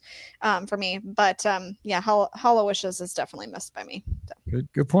shows for me. But HalloWishes is definitely missed by me. So.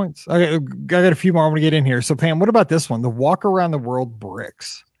 Good points. Okay, I got a few more I want to get in here. So Pam, what about this one? The Walk Around the World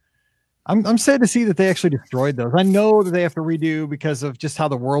bricks. I'm sad to see that they actually destroyed those. I know that they have to redo because of just how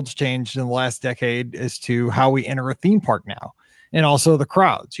the world's changed in the last decade as to how we enter a theme park now, and also the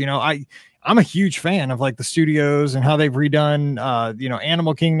crowds. I'm a huge fan of like the studios and how they've redone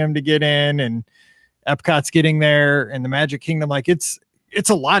Animal Kingdom to get in, and Epcot's getting there, and the Magic Kingdom. Like it's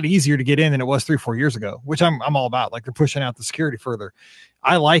a lot easier to get in than it was 3-4 years ago, which I'm all about. Like they're pushing out the security further.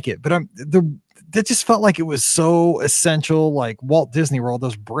 I like it, but that just felt like it was so essential. Like Walt Disney World,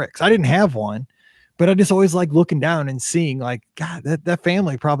 those bricks. I didn't have one, but I just always like looking down and seeing like, God, that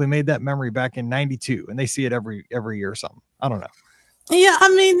family probably made that memory back in 92, and they see it every year or something. I don't know. Yeah,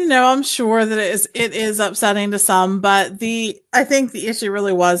 I mean, I'm sure that it is upsetting to some, but I think the issue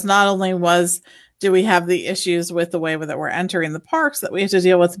really was not only do we have the issues with the way that we're entering the parks that we have to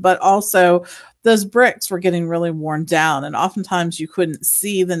deal with, but also those bricks were getting really worn down, and oftentimes you couldn't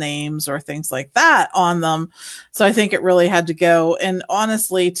see the names or things like that on them. So I think it really had to go. And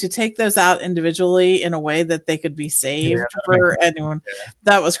honestly, to take those out individually in a way that they could be saved for anyone,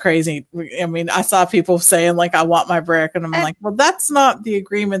 that was crazy. I mean, I saw people saying like, I want my brick. And I'm like, well, that's not the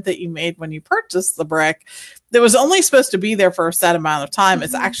agreement that you made when you purchased the brick. That was only supposed to be there for a set amount of time.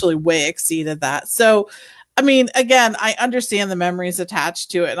 It's actually way exceeded that. So, I mean, again, I understand the memories attached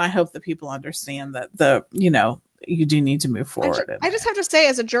to it, and I hope that people understand that you do need to move forward. I just have to say,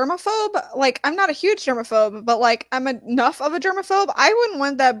 as a germaphobe, like I'm not a huge germaphobe, but like I'm enough of a germaphobe. I wouldn't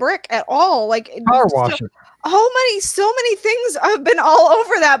want that brick at all. Like power wash it. So many things have been all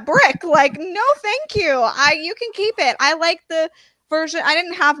over that brick. Like, no, thank you. You can keep it. I like the version. I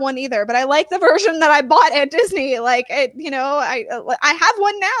didn't have one either, but I like the version that I bought at Disney. Like it, I have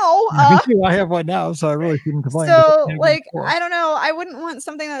one now. I have one now, so I really shouldn't complain. So like, I don't know. I wouldn't want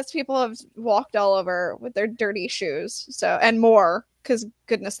something that people have walked all over with their dirty shoes. So, and more, because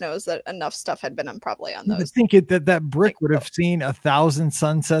goodness knows that enough stuff had been probably on those. I think that brick would have seen 1,000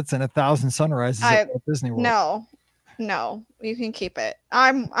 sunsets and 1,000 sunrises at Disney World. No. You can keep it.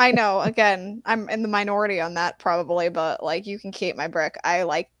 I know, again, I'm in the minority on that probably, but like you can keep my brick. I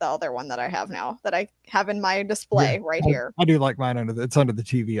like the other one that I have now that I have in my display right here. I do like mine it's under the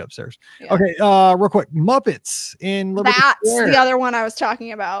TV upstairs. Yeah. Okay, real quick. Muppets in Liberty Square. The other one I was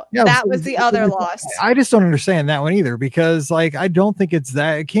talking about. Yeah, that was the other loss. I just don't understand that one either, because like I don't think it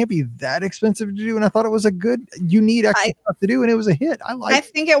can't be that expensive to do, and I thought it was a good, you need extra stuff to do, and it was a hit. I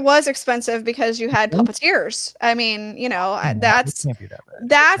think it was expensive because you had puppeteers. I mean, you know, that's I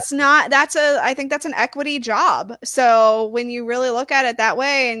think that's an equity job. So when you really look at it that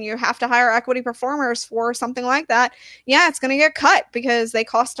way and you have to hire equity performers for something like that, yeah, it's going to get cut because they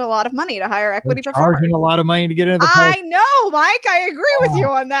cost a lot of money to hire equity performers. Charging a lot of money to get into the I know, Mike. I agree with you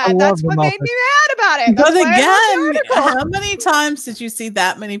on that. That's what made me mad about it. But again, how many times did you see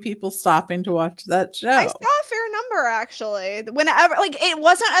that many people stopping to watch that show? I saw a fair number, actually. Whenever, like, it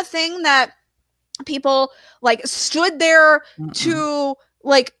wasn't a thing that people like stood there to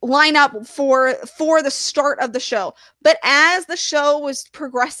like line up for the start of the show, but as the show was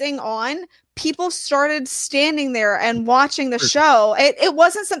progressing on, people started standing there and watching the show. It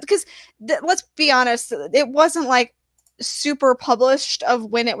wasn't something, because let's be honest, it wasn't like super published of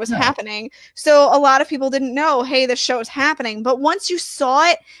when it was happening, so a lot of people didn't know, hey, the show is happening. But once you saw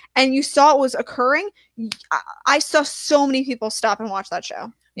it and you saw it was occurring, I saw so many people stop and watch that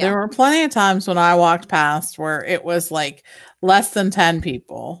show. Yeah. There were plenty of times when I walked past where it was like less than 10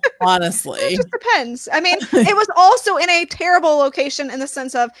 people, honestly. It just depends. I mean, it was also in a terrible location in the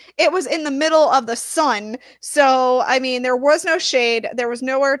sense of it was in the middle of the sun. So, I mean, there was no shade. There was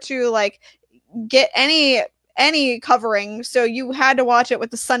nowhere to like get any covering. So you had to watch it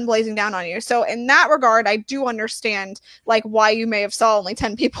with the sun blazing down on you. So in that regard, I do understand like why you may have saw only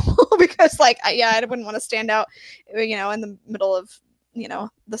 10 people because like, I wouldn't want to stand out, you know, in the middle of, you know,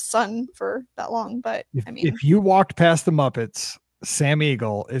 the sun for that long. But I mean, if you walked past the Muppets, Sam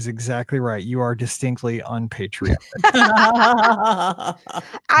Eagle is exactly right. You are distinctly unpatriotic. I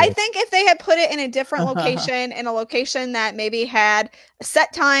think if they had put it in a different location, in a location that maybe had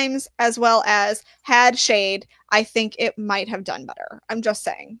set times as well as had shade, I think it might have done better. I'm just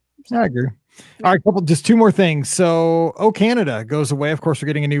saying. I agree. All right, just two more things. So, Canada goes away. Of course, we're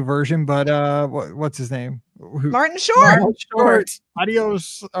getting a new version, but what's his name? Martin Short. Martin Short.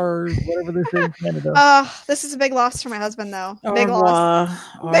 Adios, or whatever they say in Canada. This is a big loss for my husband, though. Big loss.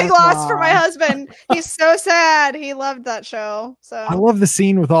 Big loss for my husband. He's so sad. He loved that show. So I love the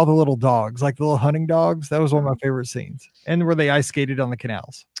scene with all the little dogs, like the little hunting dogs. That was one of my favorite scenes, and where they ice skated on the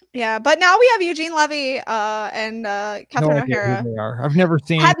canals. Yeah, but now we have Eugene Levy and Catherine O'Hara. They are. I've never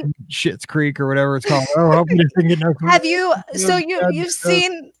seen Schitt's Creek or whatever it's called. Have you? So you've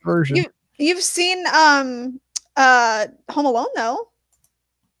seen version. You've seen Home Alone, though.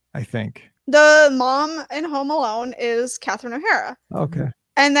 I think the mom in Home Alone is Catherine O'Hara. Okay,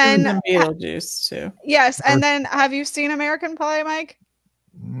 and then Beetlejuice too. Yes, and then have you seen American Pie, Mike?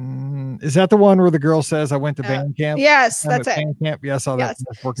 Is that the one where the girl says, "I went to band camp"? Yes, that's it. Band camp. Yeah, I saw that.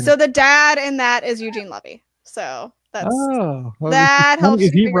 So the dad in that is Eugene Levy. So that's well, that helps.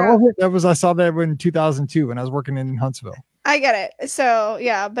 Is he relevant? I saw that in 2002 when I was working in Huntsville. I get it. So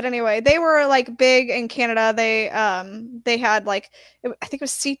yeah, but anyway, they were like big in Canada. They had like, I think it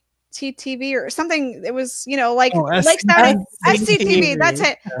was CTV or something. It was, you know, like SCTV. That's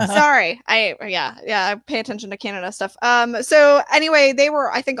it. Sorry. I pay attention to Canada stuff. So anyway, they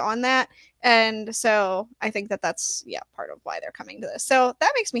were, I think, on that. And so I think that's part of why they're coming to this. So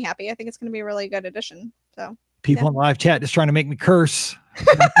that makes me happy. I think it's going to be a really good addition. So people in live chat just trying to make me curse.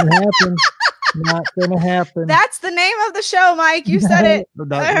 Not gonna happen. That's the name of the show, Mike. You said it.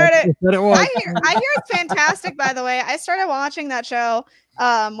 I heard it. I hear it's fantastic, by the way. I started watching that show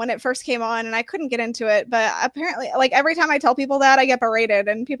when it first came on, and I couldn't get into it. But apparently, like every time I tell people that, I get berated,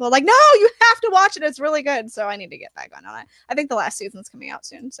 and people are like, "No, you have to watch it. It's really good." So I need to get back on it. I think the last season's coming out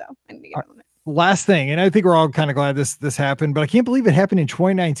soon, so I need to get on it. Last thing, and I think we're all kind of glad this happened, but I can't believe it happened in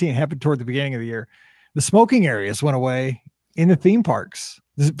 2019. It happened toward the beginning of the year. The smoking areas went away in the theme parks.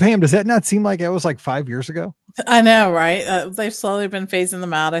 Pam, does that not seem like it was like 5 years ago? I know, right? They've slowly been phasing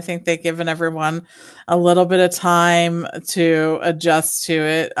them out. I think they've given everyone a little bit of time to adjust to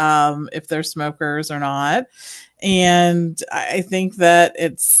it, if they're smokers or not. And I think that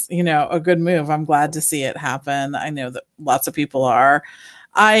it's, you know, a good move. I'm glad to see it happen. I know that lots of people are.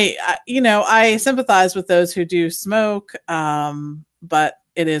 I sympathize with those who do smoke, but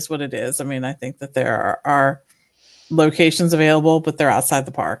it is what it is. I mean, I think that there are locations available, but they're outside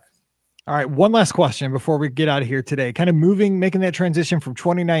the park. All right. One last question before we get out of here today. Kind of making that transition from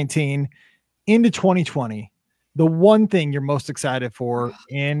 2019 into 2020. The one thing you're most excited for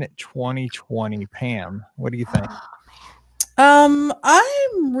in 2020, Pam, what do you think?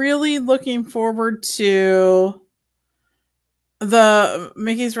 I'm really looking forward to the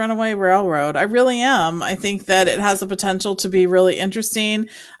Mickey's Runaway Railroad. I really am. I think that it has the potential to be really interesting.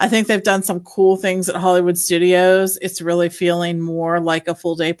 I think they've done some cool things at Hollywood Studios. It's really feeling more like a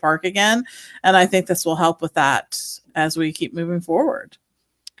full day park again. And I think this will help with that as we keep moving forward.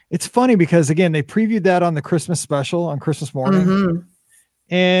 It's funny because, again, they previewed that on the Christmas special on Christmas morning. Mm-hmm.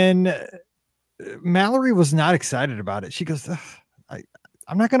 And Mallory was not excited about it. She goes,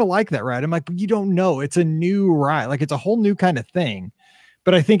 I'm not going to like that ride. I'm like, you don't know. It's a new ride. Like, it's a whole new kind of thing.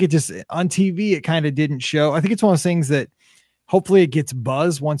 But I think it just, on TV, it kind of didn't show. I think it's one of those things that hopefully it gets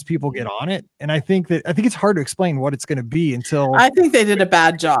buzz once people get on it. And I think it's hard to explain what it's going to be until. I think they did a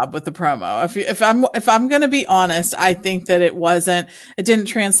bad job with the promo. If I'm going to be honest, I think that it didn't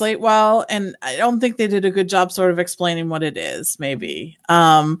translate well. And I don't think they did a good job sort of explaining what it is, maybe.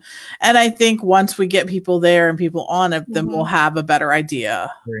 And I think once we get people there and people on it, then we'll have a better idea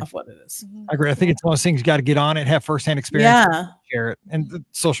of what it is. I agree. I think it's one of those things you got to get on it, have firsthand experience. Yeah. Share it, and the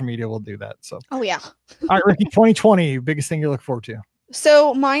social media will do that. So, oh yeah. All right, Rikki, 2020, biggest thing you look forward to?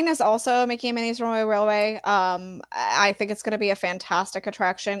 So mine is also Mickey and Minnie's Runaway Railway. I think it's going to be a fantastic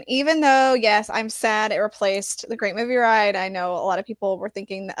attraction, even though, yes, I'm sad it replaced the Great Movie Ride. I know a lot of people were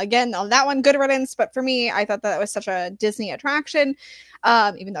thinking, again, on that one, good riddance. But for me, I thought that was such a Disney attraction,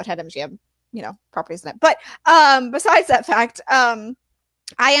 even though it had MGM, properties in it. But besides that fact,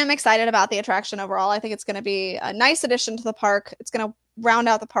 I am excited about the attraction overall. I think it's going to be a nice addition to the park. It's going to round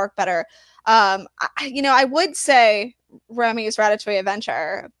out the park better. I would say Remy's Ratatouille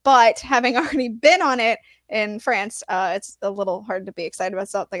Adventure, but having already been on it in France, it's a little hard to be excited about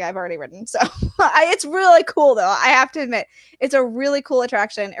something I've already ridden. So it's really cool, though. I have to admit, it's a really cool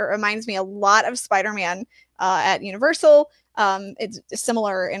attraction. It reminds me a lot of Spider-Man at Universal. It's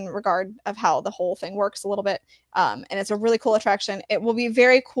similar in regard of how the whole thing works a little bit. And it's a really cool attraction. It will be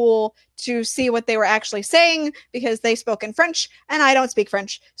very cool to see what they were actually saying because they spoke in French and I don't speak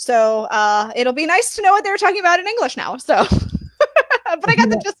French. So it'll be nice to know what they were talking about in English now. So, but I got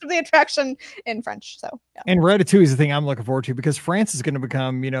the gist of the attraction in French. So, yeah. And Ratatouille is the thing I'm looking forward to because France is going to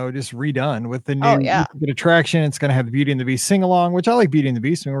become, just redone with the new attraction. It's going to have the Beauty and the Beast sing along, which I like Beauty and the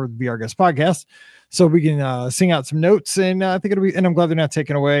Beast. We're the Be Our Guest podcast. So we can sing out some notes, and I think it'll be. And I'm glad they're not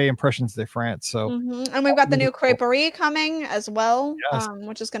taking away Impressions de France. So, and we've got the new creperie coming as well, yes.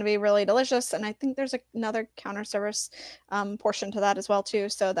 Which is going to be really delicious. And I think there's another counter service portion to that as well too.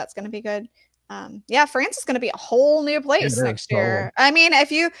 So that's going to be good. France is going to be a whole new place next year. I mean,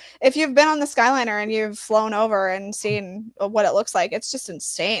 if you've been on the Skyliner and you've flown over and seen what it looks like, it's just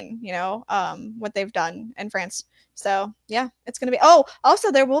insane. What they've done in France. So yeah, it's going to be,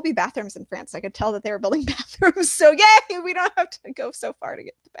 also there will be bathrooms in France. I could tell that they were building bathrooms. So yay, we don't have to go so far to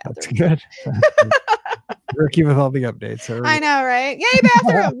get to the bathroom. That's good. Rikki with all the updates. I know, right? Yay,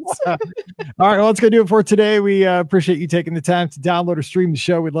 bathrooms. All right, well, that's going to do it for today. We appreciate you taking the time to download or stream the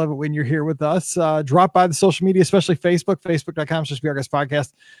show. We'd love it when you're here with us. Drop by the social media, especially Facebook,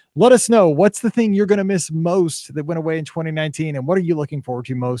 facebook.com/BeOurGuestPodcast. Let us know what's the thing you're going to miss most that went away in 2019, and what are you looking forward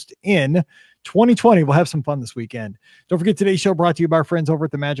to most in 2020. We'll have some fun this weekend. Don't forget, today's show brought to you by our friends over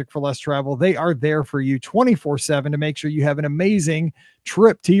at the Magic for Less Travel. They are there for you 24/7 to make sure you have an amazing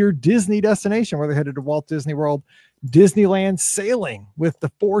trip to your Disney destination, whether headed to Walt Disney World, Disneyland, sailing with the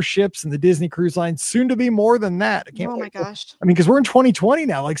 4 ships and the Disney Cruise Line, soon to be more than that. I can't wait. My gosh. I mean, because we're in 2020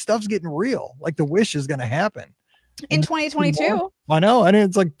 now, like stuff's getting real. Like the Wish is going to happen. In 2022. I know. And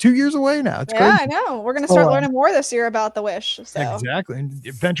it's like 2 years away now. It's crazy. I know. We're going to start learning more this year about the Wish. So. Exactly. And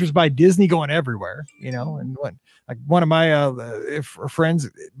Adventures by Disney going everywhere, and one of my friends,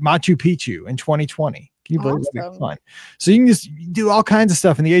 Machu Picchu in 2020. Can you believe it'll be fun? So you can just do all kinds of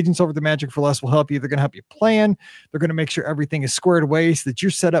stuff. And the agents over at the Magic for Less will help you. They're going to help you plan. They're going to make sure everything is squared away so that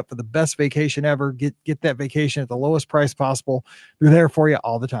you're set up for the best vacation ever. Get that vacation at the lowest price possible. They're there for you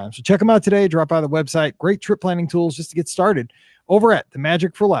all the time. So check them out today. Drop by the website. Great trip planning tools just to get started over at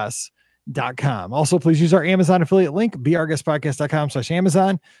themagicforless.com. Also, please use our Amazon affiliate link,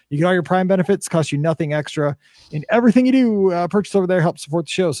 beourguestpodcast.com/Amazon. You get all your Prime benefits, cost you nothing extra. And everything you do, purchase over there helps support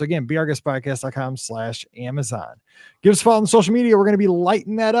the show. So again, beourguestpodcast.com/Amazon. Give us a follow on social media. We're going to be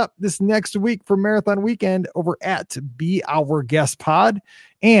lighting that up this next week for Marathon Weekend over at Be Our Guest Pod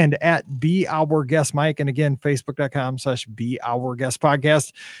and at Be Our Guest Mike. And again, facebook.com/Be Our Guest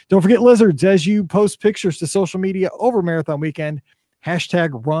Podcast. Don't forget lizards as you post pictures to social media over Marathon Weekend.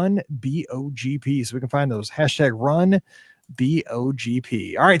 #RunBOGP. So we can find those. #RunBOGP.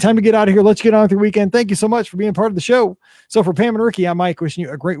 All right, time to get out of here. Let's get on with your weekend. Thank you so much for being part of the show. So for Pam and Rikki, I'm Mike, wishing you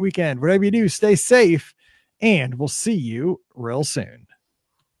a great weekend. Whatever you do, stay safe, and we'll see you real soon.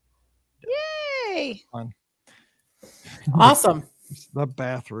 Yay! Fun. Awesome. The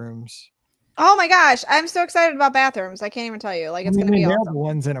bathrooms. Oh my gosh, I'm so excited about bathrooms. I can't even tell you. Like, it's gonna be awesome. The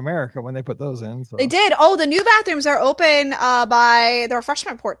ones in America when they put those in. So. They did. Oh, the new bathrooms are open by the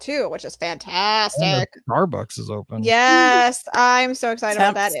refreshment port too, which is fantastic. Starbucks is open. Yes, I'm so excited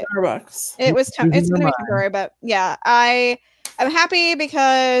about that. Starbucks. It's gonna be temporary, but yeah, I'm happy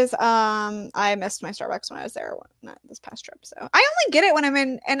because I missed my Starbucks when I was there this past trip. So I only get it when I'm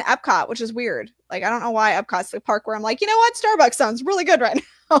in Epcot, which is weird. Like, I don't know why Epcot's the park where I'm like, you know what, Starbucks sounds really good right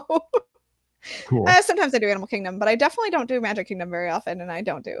now. Cool. Sometimes I do Animal Kingdom, but I definitely don't do Magic Kingdom very often, and I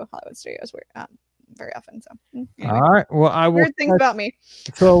don't do Hollywood Studios very often. So anyway. All right, well, I will. Weird things about me.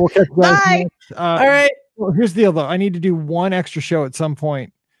 So we'll catch you guys. Bye. All right. Well, here's the deal, though. I need to do one extra show at some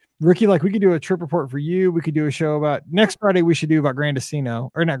point. Rikki, like, we could do a trip report for you. We could do a show about next Friday. We should do about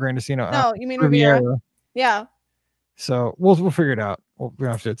Grandisino, or not Grandisino. No, you mean Riviera? Yeah. So we'll figure it out. We don't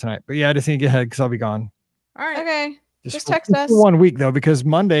have to do it tonight, but yeah, I just need to get ahead because I'll be gone. All right. Okay. Just for, text us. For 1 week though, because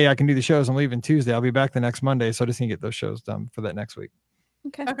Monday I can do the shows. I'm leaving Tuesday. I'll be back the next Monday, so I just need to get those shows done for that next week.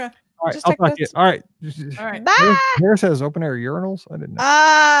 Okay. Okay. All right. I'll talk to you. All right. All right. Bye. Harris has open air urinals. I didn't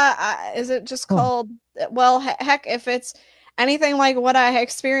know. Is it just called? Well, heck, if it's anything like what I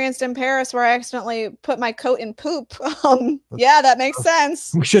experienced in Paris, where I accidentally put my coat in poop, yeah, that makes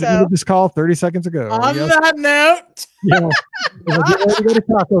sense. We should have ended this call 30 seconds ago. On that note, yeah, we'll get ready to go to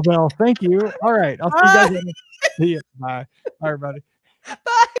Taco Bell. Thank you. All right, I'll see you guys later. See you. Bye, everybody.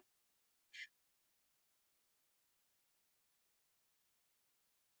 Bye.